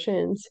Christian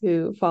traditions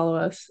who follow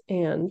us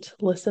and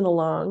listen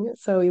along.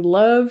 So we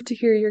love to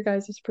hear your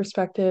guys'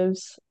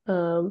 perspectives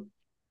on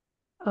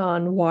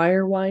why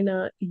or why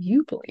not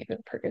you believe in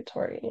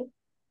purgatory.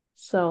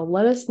 So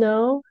let us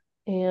know.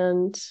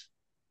 And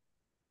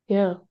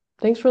yeah,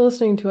 thanks for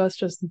listening to us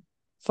just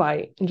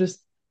fight and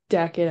just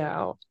deck it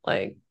out.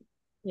 Like,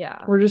 Yeah.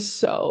 we're just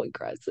so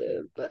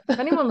aggressive. If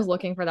anyone was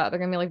looking for that, they're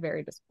gonna be like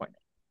very disappointed.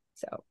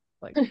 So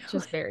like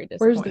just very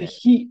Where's the disappointed.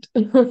 heat?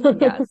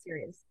 Yeah,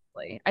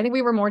 seriously. I think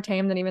we were more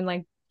tame than even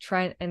like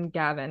Trent and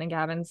Gavin. And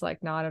Gavin's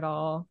like not at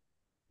all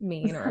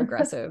mean or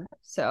aggressive.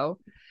 So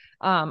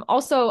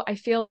also I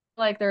feel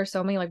like there are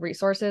so many like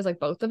resources like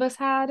both of us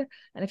had.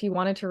 And if you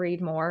wanted to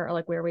read more or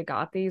like where we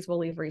got these, we'll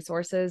leave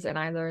resources in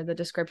either the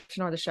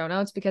description or the show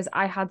notes because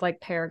I had like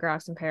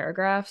paragraphs and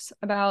paragraphs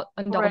about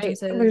Right.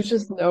 There's indulgences.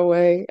 just no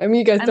way. I mean,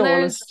 you guys And don't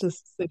want there's us to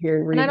sit here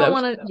and and I read don't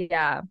those. want to,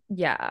 yeah,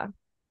 yeah.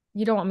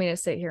 You don't want me to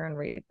sit here and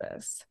read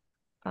this.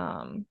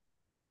 Um,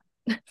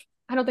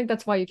 I don't think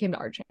that's why you came to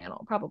our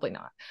channel. Probably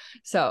not.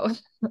 So,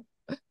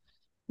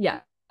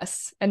 yes.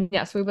 And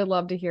yes, we would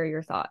love to hear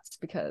your thoughts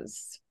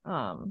because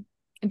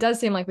it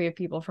does seem like we have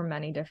people from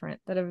many different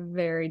that have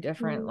very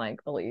different Mm,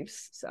 like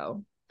beliefs.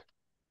 So,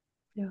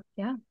 yeah.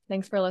 yeah,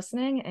 thanks for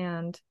listening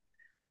and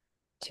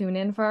tune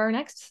in for our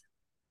next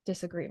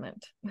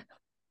disagreement.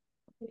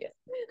 Yeah.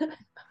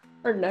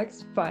 Our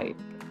next fight.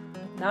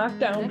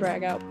 Knockdown, Next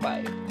drag out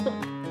fight.